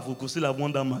second half, we could still have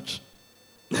won that match.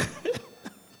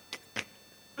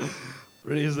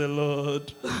 Praise the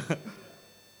Lord.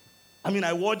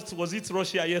 I watched, was it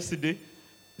Russia yesterday?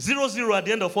 0-0 at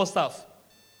the end of first half.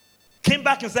 Came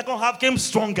back in second half, came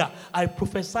stronger. I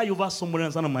prophesy over somewhere in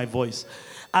the sound of my voice.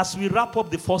 As we wrap up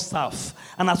the first half,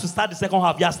 and as we start the second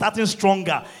half, you are starting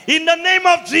stronger. In the name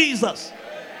of Jesus.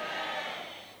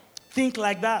 Think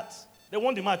like that. They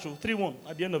won the match, 3-1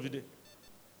 at the end of the day.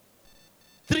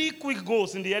 3 quick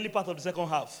goals in the early part of the second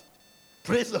half.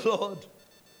 Praise the Lord.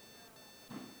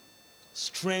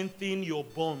 Strengthen your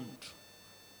bond.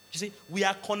 You see, we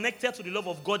are connected to the love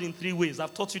of God in 3 ways.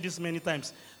 I've taught you this many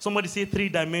times. Somebody say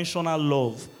 3-dimensional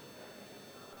love.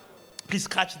 Please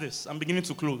catch this. I'm beginning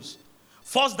to close.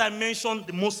 First dimension,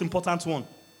 the most important one.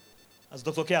 As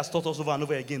Dr. K has taught us over and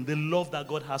over again, the love that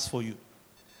God has for you.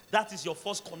 That is your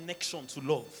first connection to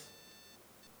love.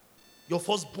 Your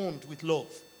first bond with love.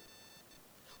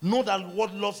 Know that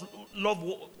what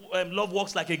love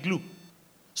works like a glue.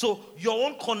 So your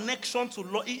own connection to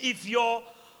love, if your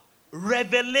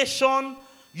revelation,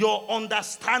 your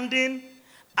understanding,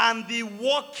 and the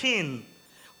working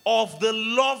of the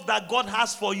love that God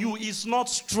has for you is not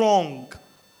strong,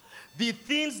 the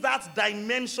things, that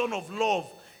dimension of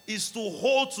love is to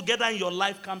hold together in your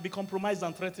life, can be compromised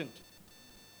and threatened.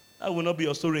 That will not be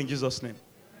your story in Jesus' name.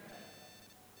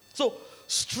 So,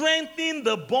 strengthen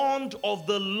the bond of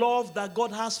the love that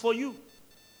God has for you.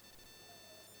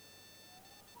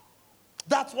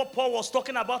 That's what Paul was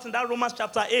talking about in that Romans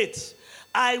chapter 8.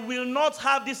 I will not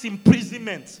have this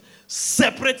imprisonment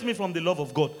separate me from the love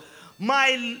of God.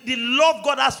 The love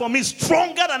God has for me is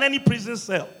stronger than any prison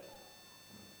cell.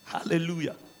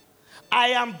 Hallelujah. I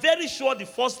am very sure the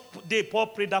first day Paul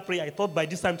prayed that prayer, I thought by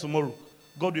this time tomorrow,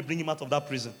 God will bring him out of that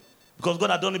prison. Because God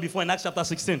had done it before in Acts chapter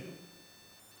 16.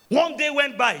 One day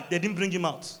went by, they didn't bring him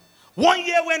out. 1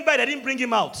 year went by, they didn't bring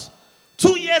him out.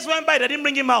 2 years went by, they didn't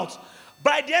bring him out.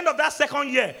 By the end of that second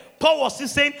year, Paul was still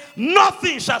saying,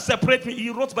 nothing shall separate me. He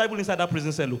wrote the Bible inside that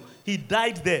prison cell. He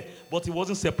died there, but he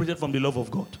wasn't separated from the love of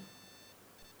God.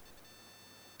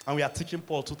 And we are teaching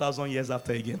Paul 2,000 years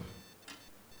after again.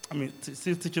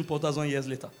 Still teaching Paul 2,000 years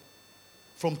later.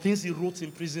 From things he wrote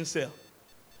in prison cell.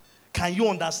 Can you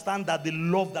understand that the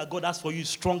love that God has for you is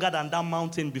stronger than that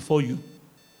mountain before you?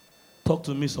 Talk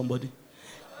to me, somebody.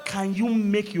 Can you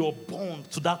make your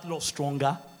bond to that love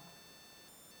stronger?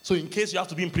 So in case you have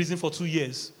to be in prison for 2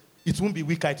 years, it won't be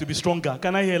weaker, it will be stronger.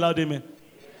 Can I hear a loud amen?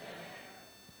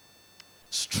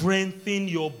 Strengthen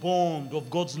your bond of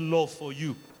God's love for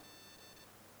you.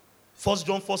 1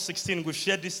 John 4:16, we've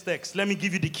shared this text. Let me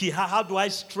give you the key. How do I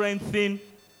strengthen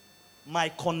my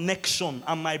connection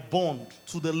and my bond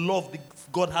to the love that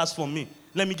God has for me?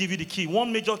 Let me give you the key.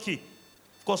 One major key.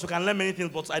 Of course, we can learn many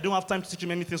things, but I don't have time to teach you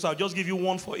many things, so I'll just give you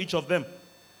one for each of them.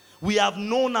 We have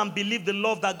known and believed the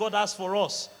love that God has for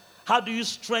us. How do you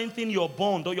strengthen your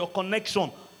bond or your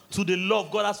connection to the love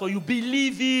God has for you?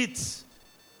 Believe it.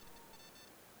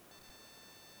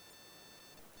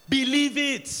 Believe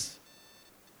it.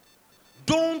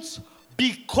 Don't,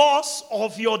 because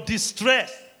of your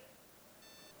distress,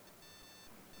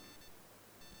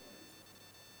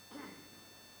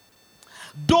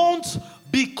 don't,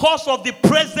 because of the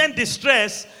present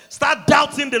distress, start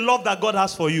doubting the love that God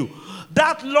has for you.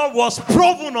 That love was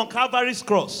proven on Calvary's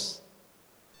cross.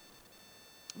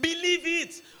 Believe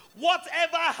it.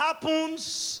 Whatever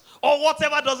happens or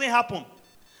whatever doesn't happen,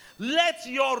 let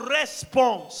your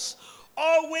response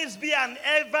always be an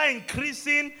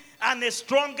ever-increasing and a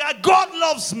stronger, God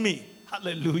loves me.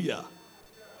 Hallelujah.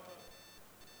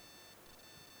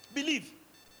 Believe.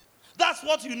 That's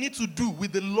what you need to do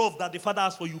with the love that the Father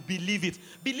has for you. Believe it.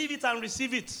 Believe it and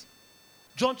receive it.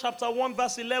 John chapter 1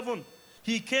 verse 11.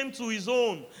 He came to his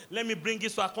own. Let me bring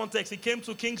this to our context. He came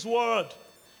to Kingsword.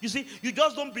 You see, you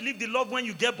just don't believe the love when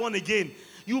you get born again.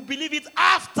 You believe it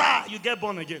after you get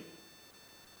born again.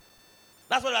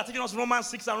 That's why they are teaching us Romans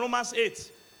 6 and Romans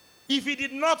 8. If he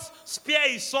did not spare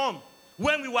his son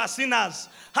when we were sinners,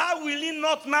 how will he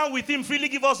not now with him freely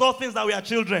give us all things that we are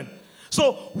children?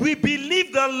 So we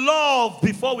believe the love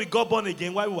before we got born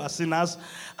again while we were sinners.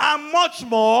 And much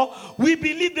more, we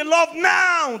believe the love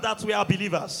now that we are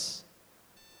believers.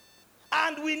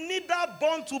 And we need that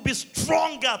bond to be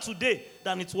stronger today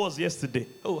than it was yesterday.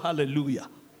 Oh, hallelujah.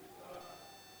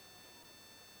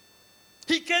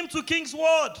 He came to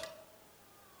Kingsword.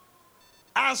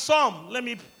 And some,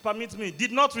 permit me,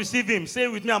 did not receive him. Say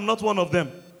with me, I'm not one of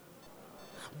them.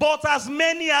 But as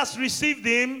many as received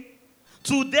him,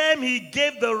 to them he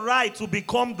gave the right to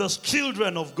become the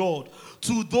children of God,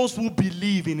 to those who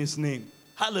believe in his name.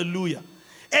 Hallelujah.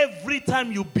 Every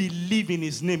time you believe in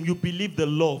his name, you believe the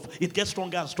love, it gets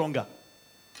stronger and stronger.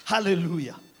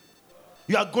 Hallelujah.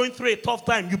 You are going through a tough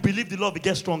time, you believe the love, it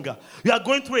gets stronger. You are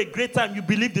going through a great time, you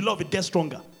believe the love, it gets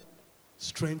stronger.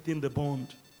 Strengthen the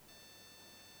bond.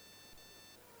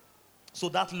 So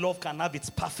that love can have its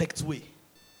perfect way.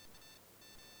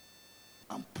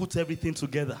 And put everything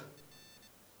together.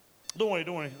 Don't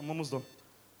worry, I'm almost done.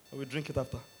 I will drink it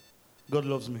after. God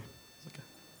loves me. It's okay.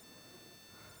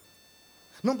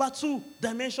 Number 2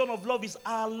 dimension of love is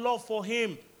our love for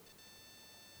him.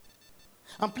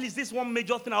 And please, this one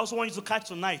major thing I also want you to catch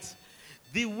tonight.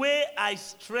 The way I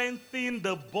strengthen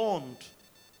the bond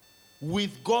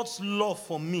with God's love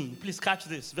for me. Please catch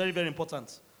this. Very, very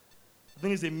important. I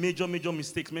think it's a major, major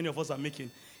mistake many of us are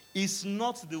making. It's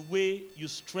not the way you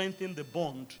strengthen the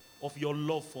bond of your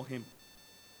love for him.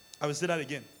 I will say that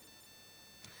again.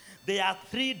 There are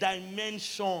 3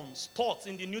 dimensions taught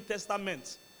in the New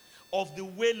Testament of the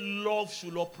way love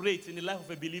should operate in the life of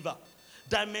a believer.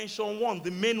 Dimension 1, the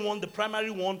main one, the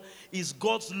primary one, is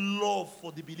God's love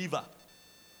for the believer.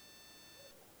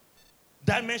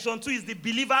 Dimension 2 is the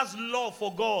believer's love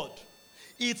for God.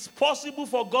 It's possible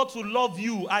for God to love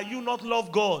you and you not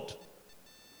love God.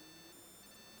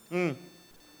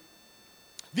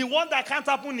 The one that can't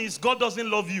happen is God doesn't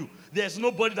love you. There's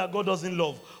nobody that God doesn't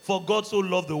love. For God so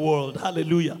loved the world.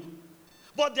 Hallelujah.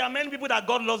 But there are many people that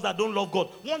God loves that don't love God.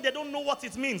 One, they don't know what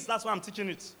it means. That's why I'm teaching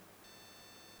it.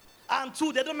 And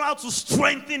two, they don't know how to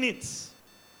strengthen it.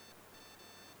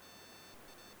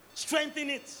 Strengthen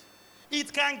it.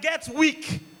 It can get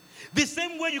weak. The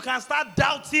same way you can start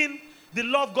doubting the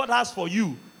love God has for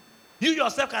you. You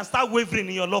yourself can start wavering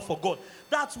in your love for God.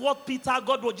 That's what Jesus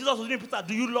was doing. Peter,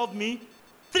 do you love me?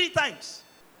 3 times.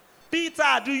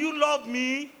 Peter, do you love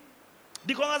me?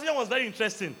 The conversation was very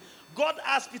interesting. God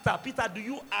asked Peter, Peter, do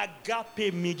you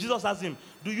agape me? Jesus asked him,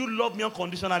 do you love me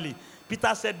unconditionally?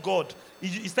 Peter said, God.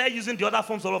 He started using the other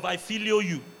forms of love. I filio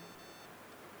you.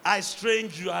 I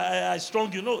strange you. I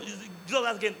strong you. No, Jesus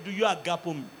asked again, do you agape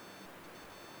me?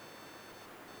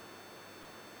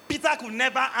 Peter could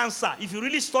never answer. If you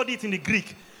really study it in the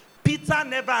Greek, Peter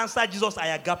never answered Jesus, I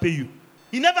agape you.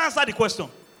 He never answered the question.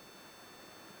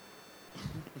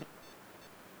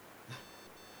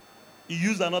 He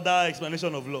used another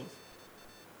explanation of love.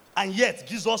 And yet,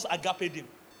 Jesus agape him.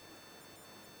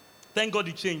 Thank God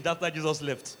he changed after Jesus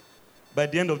left. By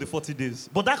the end of the 40 days.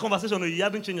 But that conversation, he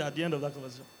hadn't changed at the end of that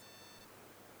conversation.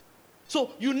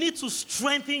 So, you need to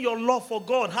strengthen your love for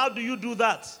God. How do you do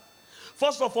that?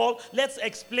 First of all, let's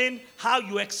explain how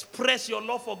you express your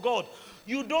love for God.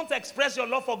 You don't express your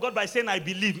love for God by saying, I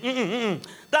believe.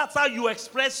 That's how you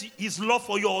express his love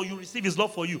for you, or you receive his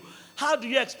love for you. How do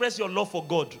you express your love for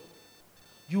God?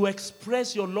 You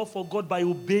express your love for God by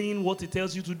obeying what he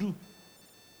tells you to do.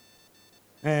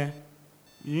 You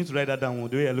need to write that down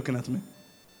the way you're looking at me.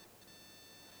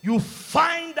 You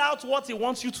find out what he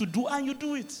wants you to do and you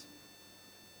do it.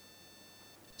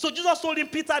 So Jesus told him,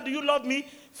 Peter, do you love me?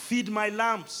 Feed my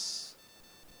lambs.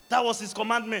 That was his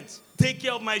commandment. Take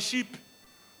care of my sheep.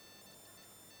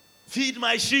 Feed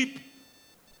my sheep.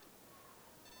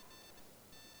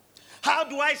 How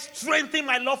do I strengthen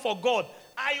my love for God?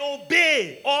 I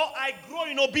obey, or I grow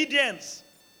in obedience.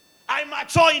 I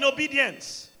mature in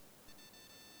obedience.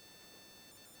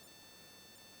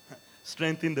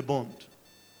 Strengthen the bond.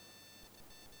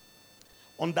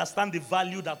 Understand the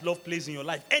value that love plays in your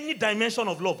life. Any dimension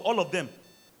of love, all of them.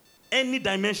 Any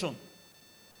dimension.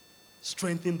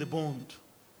 Strengthen the bond.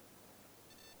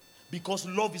 Because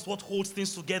love is what holds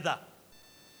things together.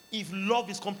 If love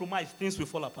is compromised, things will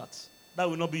fall apart. That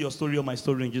will not be your story or my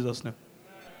story in Jesus' name.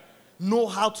 Know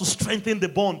how to strengthen the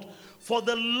bond. For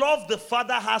the love the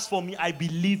Father has for me, I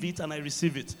believe it and I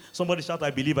receive it. Somebody shout,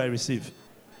 I believe, I receive.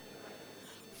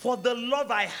 For the love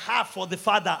I have for the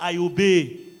Father, I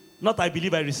obey. Not I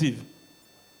believe, I receive.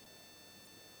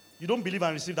 You don't believe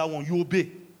and receive that one, you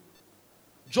obey.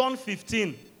 John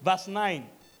 15, verse 9.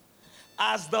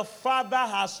 As the Father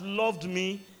has loved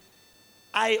me,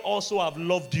 I also have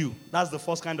loved you. That's the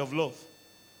first kind of love.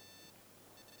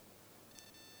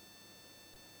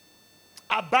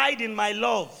 Abide in my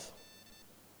love.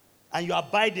 And you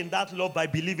abide in that love by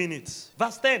believing it.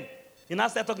 Verse 10. He now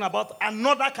starts talking about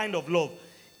another kind of love.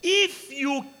 If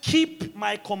you keep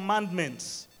my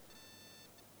commandments,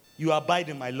 you abide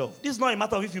in my love. This is not a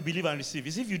matter of if you believe and receive.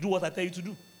 It's if you do what I tell you to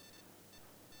do.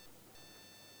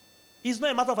 It's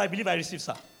not a matter of I believe I receive,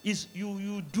 sir. It's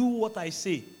you do what I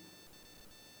say.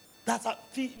 That's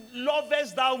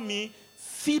lovest thou me,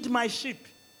 feed my sheep.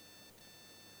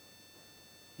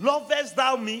 Lovest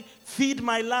thou me, feed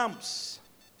my lambs.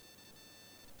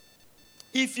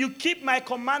 If you keep my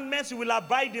commandments, you will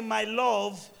abide in my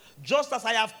love, just as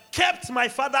I have kept my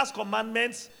Father's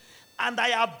commandments, and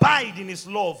I abide in his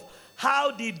love.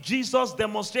 How did Jesus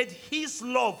demonstrate his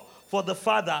love for the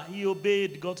Father? He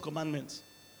obeyed God's commandments.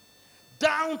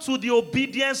 Down to the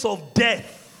obedience of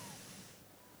death.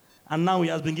 And now he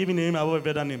has been given a name above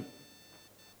every other name.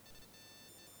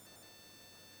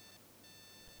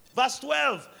 Verse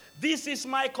 12. This is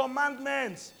my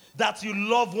commandment, that you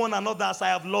love one another as I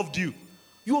have loved you.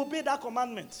 You obey that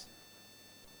commandment.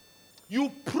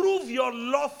 You prove your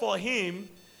love for him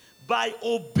by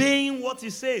obeying what he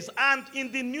says. And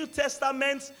in the New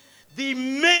Testament, the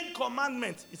main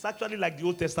commandment is actually like the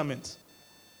Old Testament.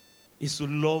 Is to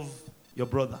love your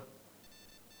brother.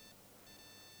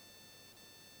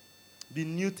 The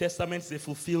New Testament is a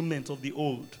fulfillment of the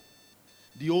Old.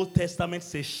 The Old Testament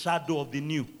is a shadow of the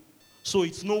New. So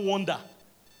it's no wonder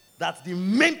that the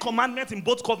main commandment in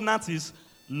both covenants is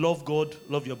love God,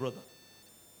 love your brother.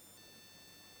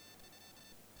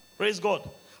 Praise God.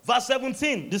 Verse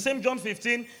 17, the same John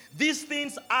 15. These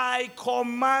things I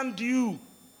command you,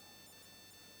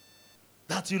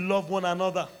 that you love one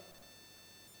another.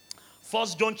 1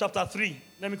 John chapter 3.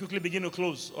 Let me quickly begin to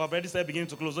close. I've already said beginning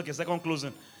to close. Okay, second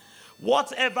closing.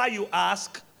 Whatever you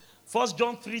ask, 1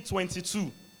 John 3:22.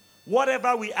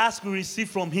 Whatever we ask, we receive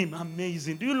from him.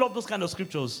 Amazing. Do you love those kind of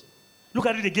scriptures? Look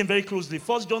at it again very closely.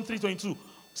 1 John 3:22.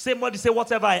 Somebody say,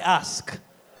 whatever I ask.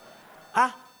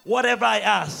 Whatever I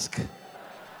ask,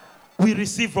 we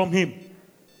receive from him.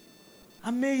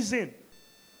 Amazing.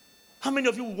 How many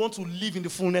of you want to live in the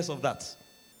fullness of that?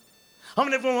 How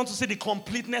many of you want to see the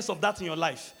completeness of that in your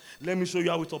life? Let me show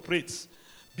you how it operates.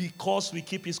 Because we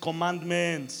keep his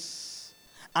commandments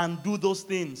and do those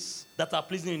things that are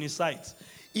pleasing in his sight.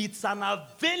 It's an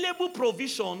available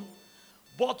provision,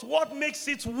 but what makes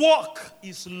it work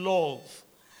is love.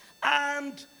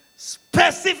 And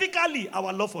specifically,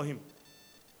 our love for him.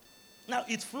 Now,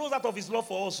 it flows out of his love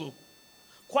for us. So,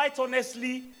 quite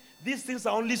honestly, these things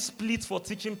are only split for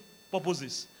teaching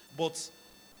purposes. But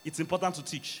it's important to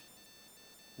teach.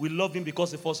 We love him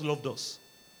because he first loved us.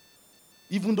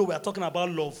 Even though we are talking about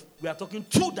love, we are talking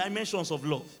two dimensions of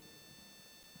love.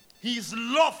 His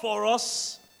love for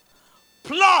us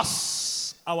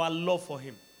plus our love for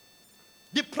him.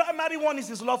 The primary one is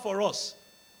his love for us.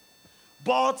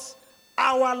 But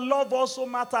our love also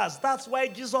matters. That's why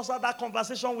Jesus had that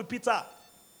conversation with Peter.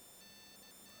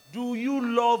 Do you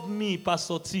love me,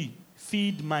 Pastor T?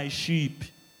 Feed my sheep.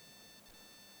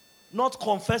 Not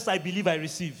confess, I believe, I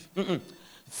receive.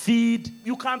 Feed.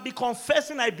 You can be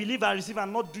confessing, I believe, I receive,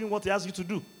 and not doing what he asks you to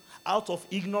do. Out of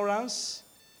ignorance,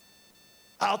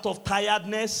 out of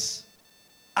tiredness,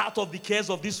 out of the cares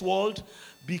of this world,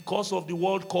 because of the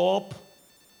World Cup.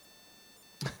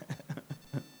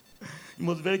 You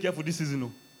must be very careful this season.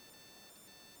 No?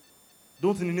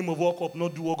 Don't, in the name of World Cup,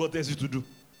 not do what God tells you to do.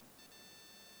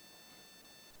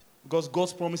 Because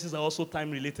God's promises are also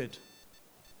time-related.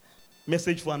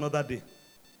 Message for another day.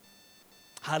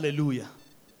 Hallelujah.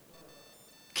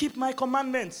 Keep my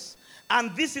commandments.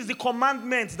 And this is the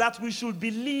commandment that we should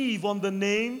believe on the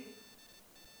name.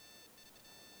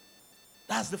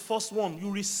 That's the first one.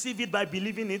 You receive it by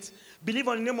believing it. Believe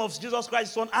on the name of Jesus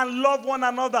Christ, Son, and love one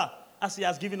another as he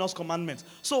has given us commandments.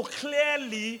 So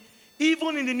clearly,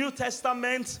 even in the New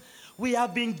Testament, we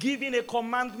have been given a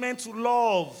commandment to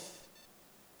love.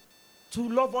 To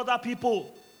love other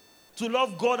people. To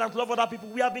love God and to love other people.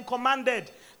 We have been commanded.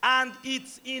 And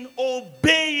it's in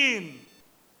obeying.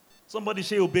 Somebody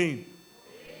say obeying.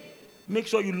 Make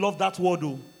sure you love that word,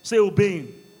 though. Say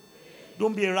obeying.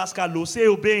 Don't be a rascal, though. Say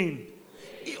obeying.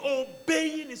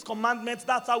 Obeying his commandments,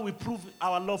 that's how we prove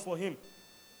our love for him.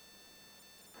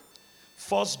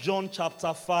 1 John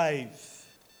chapter 5.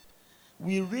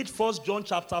 We read 1 John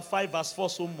chapter 5 verse 4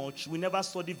 so much, we never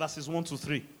study verses 1 to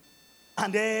 3.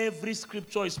 And every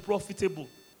scripture is profitable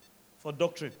for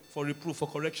doctrine, for reproof, for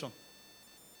correction,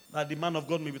 that the man of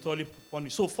God may be thoroughly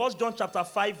punished. So 1 John chapter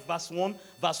 5 verse 1,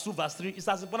 verse 2, verse 3 is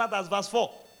as important as verse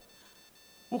 4.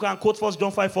 Who can quote 1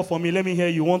 John 5:4 for me? Let me hear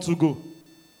you. Want to go?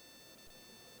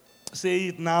 Say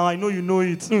it now. I know you know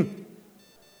it.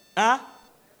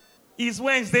 It's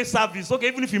Wednesday service. Okay,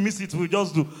 even if you miss it, we'll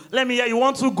just do. Let me hear you.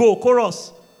 Want to go?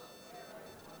 Chorus.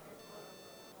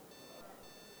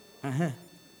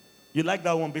 You like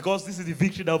that one because this is the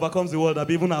victory that overcomes the world, that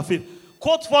even our faith.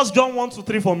 Quote 1 John 1 to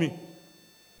 3 for me.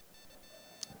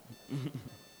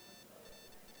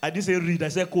 I didn't say read, I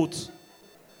said quote.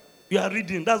 You are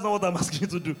reading. That's not what I'm asking you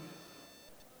to do.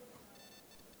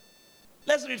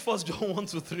 Let's read 1 John 1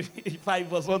 to 3. 5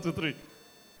 verse 1 to 3.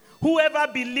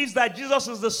 Whoever believes that Jesus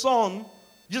is the Son,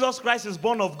 Jesus Christ is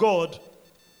born of God.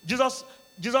 Jesus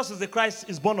is the Christ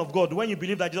is born of God. When you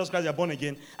believe that Jesus Christ, you are born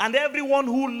again. And everyone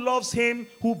who loves him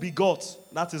who begot,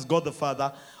 that is God the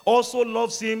Father, also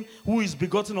loves him who is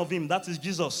begotten of him, that is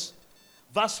Jesus.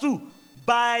 Verse 2.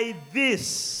 By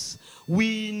this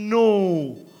we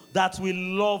know that we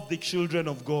love the children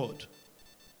of God.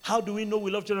 How do we know we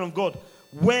love children of God?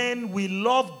 When we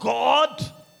love God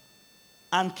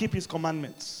and keep his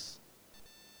commandments.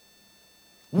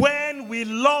 When we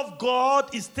love God,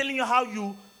 it's telling you how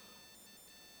you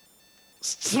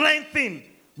strengthen,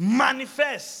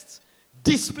 manifest,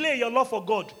 display your love for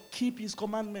God. Keep his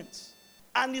commandments.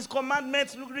 And his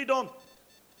commandments, look, read on.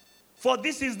 For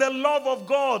this is the love of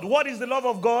God. What is the love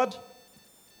of God?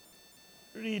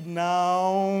 Read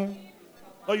now.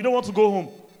 Oh, you don't want to go home.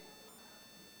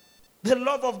 The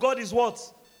love of God is what?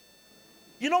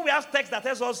 You know, we have text that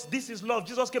tells us this is love.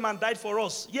 Jesus came and died for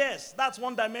us. Yes, that's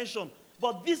one dimension.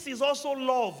 But this is also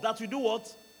love, that we do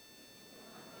what?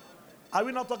 Are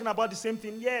we not talking about the same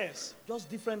thing? Yes, just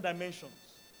different dimensions.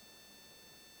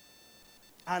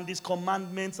 And these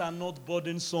commandments are not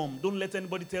burdensome. Don't let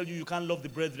anybody tell you you can't love the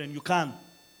brethren. You can.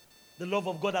 The love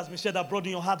of God has been shed abroad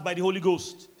in your heart by the Holy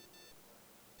Ghost.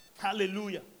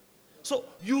 Hallelujah. So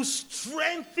you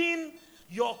strengthen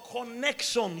your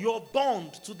connection, your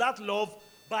bond to that love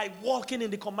by walking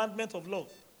in the commandment of love.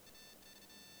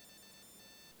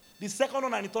 The second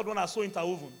one and the third one are so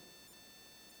interwoven.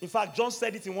 In fact, John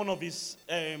said it in one of his,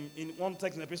 in one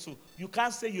text in the epistle. You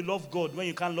can't say you love God when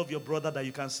you can't love your brother that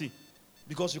you can see.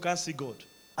 Because you can't see God.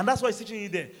 And that's why he's teaching you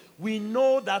there. We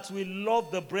know that we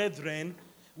love the brethren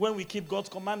when we keep God's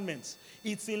commandments.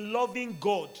 It's in loving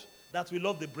God that we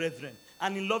love the brethren.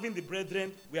 And in loving the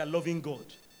brethren, we are loving God.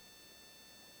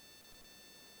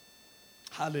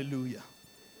 Hallelujah.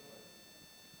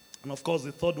 And of course,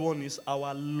 the third one is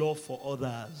our love for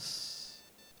others.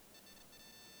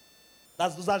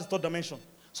 That's the third dimension.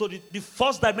 So the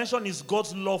first dimension is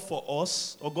God's love for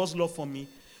us, or God's love for me.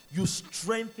 You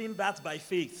strengthen that by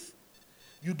faith.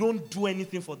 You don't do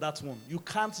anything for that one. You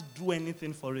can't do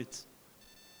anything for it.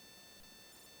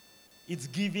 It's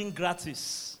giving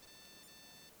gratis.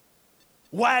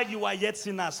 While you are yet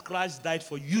sinners, Christ died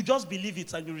for you. You just believe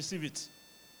it and you receive it.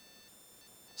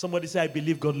 Somebody say, I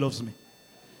believe God loves me.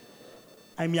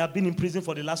 I may have been in prison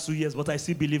for the last 2 years, but I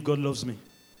still believe God loves me.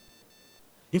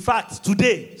 In fact,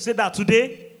 today, say that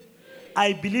today,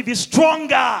 I believe it's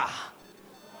stronger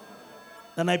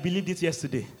than I believed it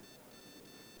yesterday.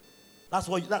 That's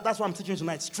what I'm teaching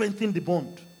tonight. Strengthen the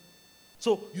bond.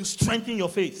 So you strengthen your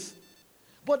faith.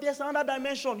 But there's another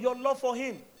dimension, your love for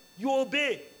him. You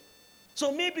obey.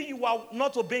 So maybe you were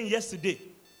not obeying yesterday.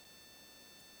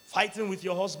 Fighting with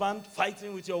your husband,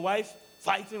 fighting with your wife,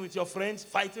 fighting with your friends,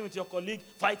 fighting with your colleague,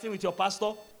 fighting with your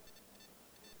pastor.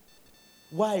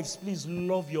 Wives, please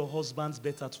love your husbands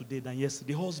better today than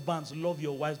yesterday. Husbands, love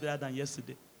your wives better than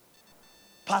yesterday.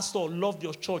 Pastor, love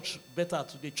your church better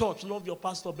today. Church, love your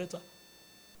pastor better.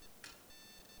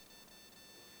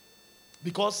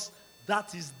 Because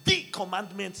that is the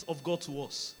commandment of God to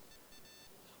us.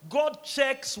 God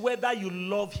checks whether you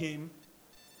love him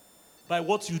by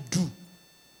what you do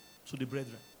to the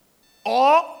brethren,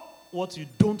 or what you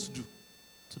don't do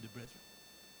to the brethren.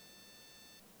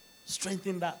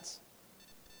 Strengthen that.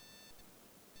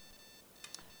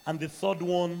 And the third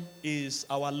one is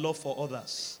our love for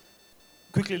others.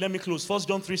 Quickly, let me close. 1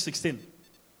 John 3:16.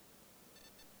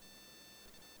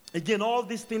 Again, all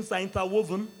these things are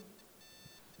interwoven.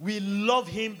 We love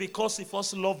him because he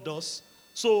first loved us.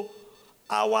 So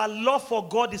our love for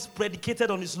God is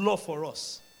predicated on his love for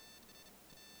us.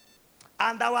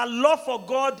 And our love for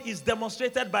God is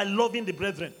demonstrated by loving the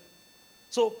brethren.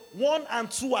 So 1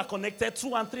 and 2 are connected.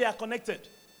 2 and 3 are connected.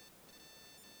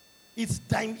 It's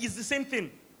the same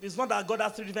thing. It's not that God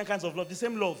has 3 different kinds of love. The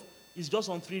same love is just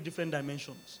on 3 different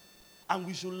dimensions. And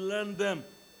we should learn them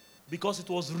because it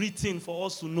was written for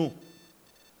us to know.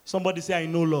 Somebody say, I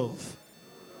know love.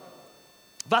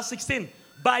 Verse 16.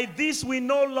 By this we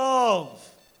know love.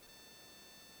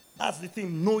 That's the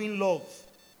thing, knowing love.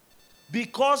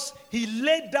 Because he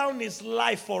laid down his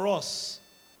life for us.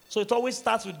 So it always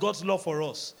starts with God's love for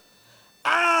us.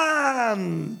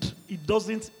 And it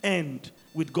doesn't end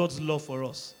with God's love for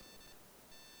us.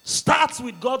 Starts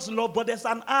with God's love, but there's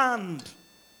an and.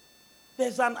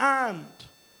 There's an and.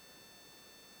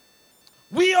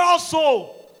 We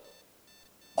also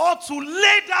ought to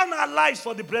lay down our lives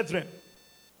for the brethren.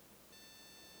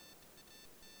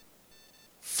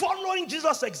 Following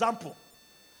Jesus' example.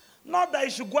 Not that you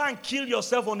should go and kill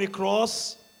yourself on a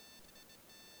cross,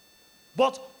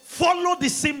 but follow the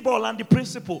symbol and the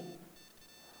principle.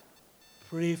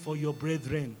 Pray for your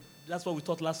brethren. That's what we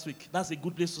taught last week. That's a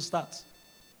good place to start.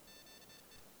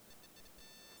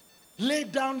 Lay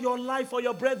down your life for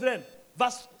your brethren.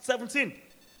 Verse 17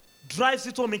 drives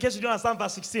it home in case you don't understand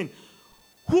verse 16.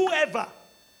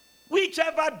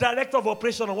 Whichever director of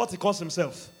operation or what he calls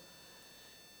himself,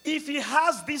 if he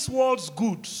has this world's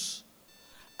goods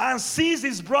and sees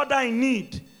his brother in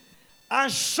need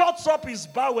and shuts up his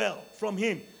bowel from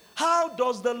him, how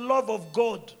does the love of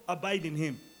God abide in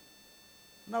him?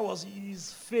 That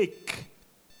is fake.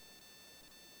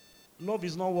 Love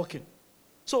is not working.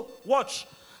 So watch.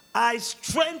 I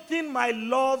strengthen my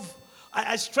love.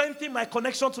 I strengthen my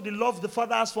connection to the love the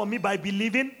Father has for me by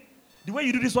believing. The way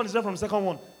you do this one is different from the second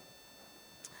one.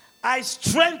 I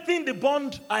strengthen the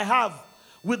bond I have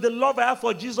with the love I have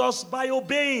for Jesus by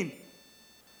obeying.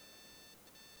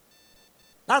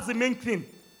 That's the main thing.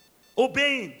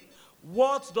 Obeying.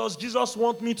 What does Jesus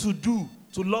want me to do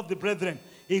to love the brethren?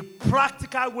 A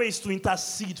practical way is to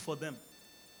intercede for them.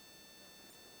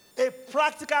 A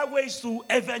practical way is to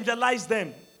evangelize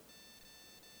them.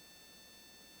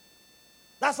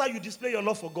 That's how you display your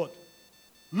love for God.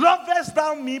 Lovest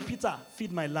thou me, Peter?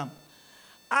 Feed my lamb.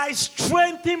 I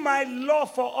strengthen my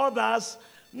love for others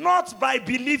not by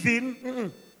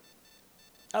believing,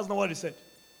 That's not what he said.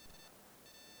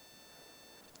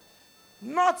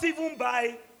 Not even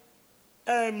by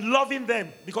loving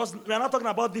them, because we are not talking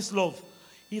about this love.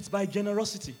 It's by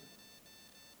generosity.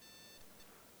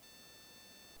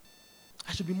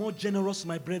 I should be more generous to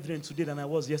my brethren today than I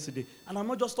was yesterday. And I'm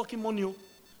not just talking money. Oh.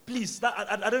 Please,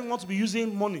 I don't want to be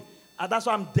using money. And that's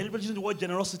why I'm deliberately using the word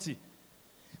generosity.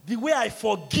 The way I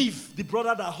forgive the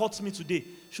brother that hurt me today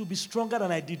should be stronger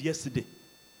than I did yesterday.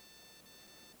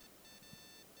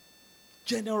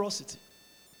 Generosity.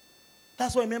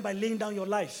 That's what I meant by laying down your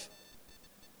life.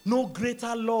 No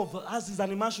greater love as is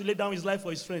than a man should lay down his life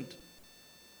for his friend.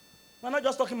 We're not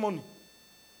just talking money.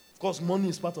 Of course, money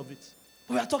is part of it.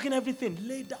 But we are talking everything.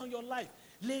 Lay down your life.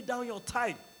 Lay down your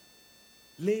time.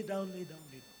 Lay down, lay down,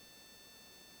 lay down.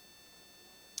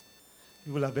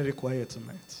 People are very quiet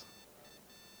tonight.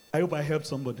 I hope I helped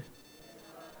somebody.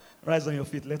 Rise on your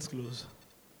feet. Let's close.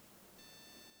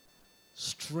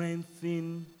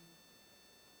 Strengthen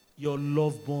your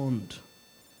love bond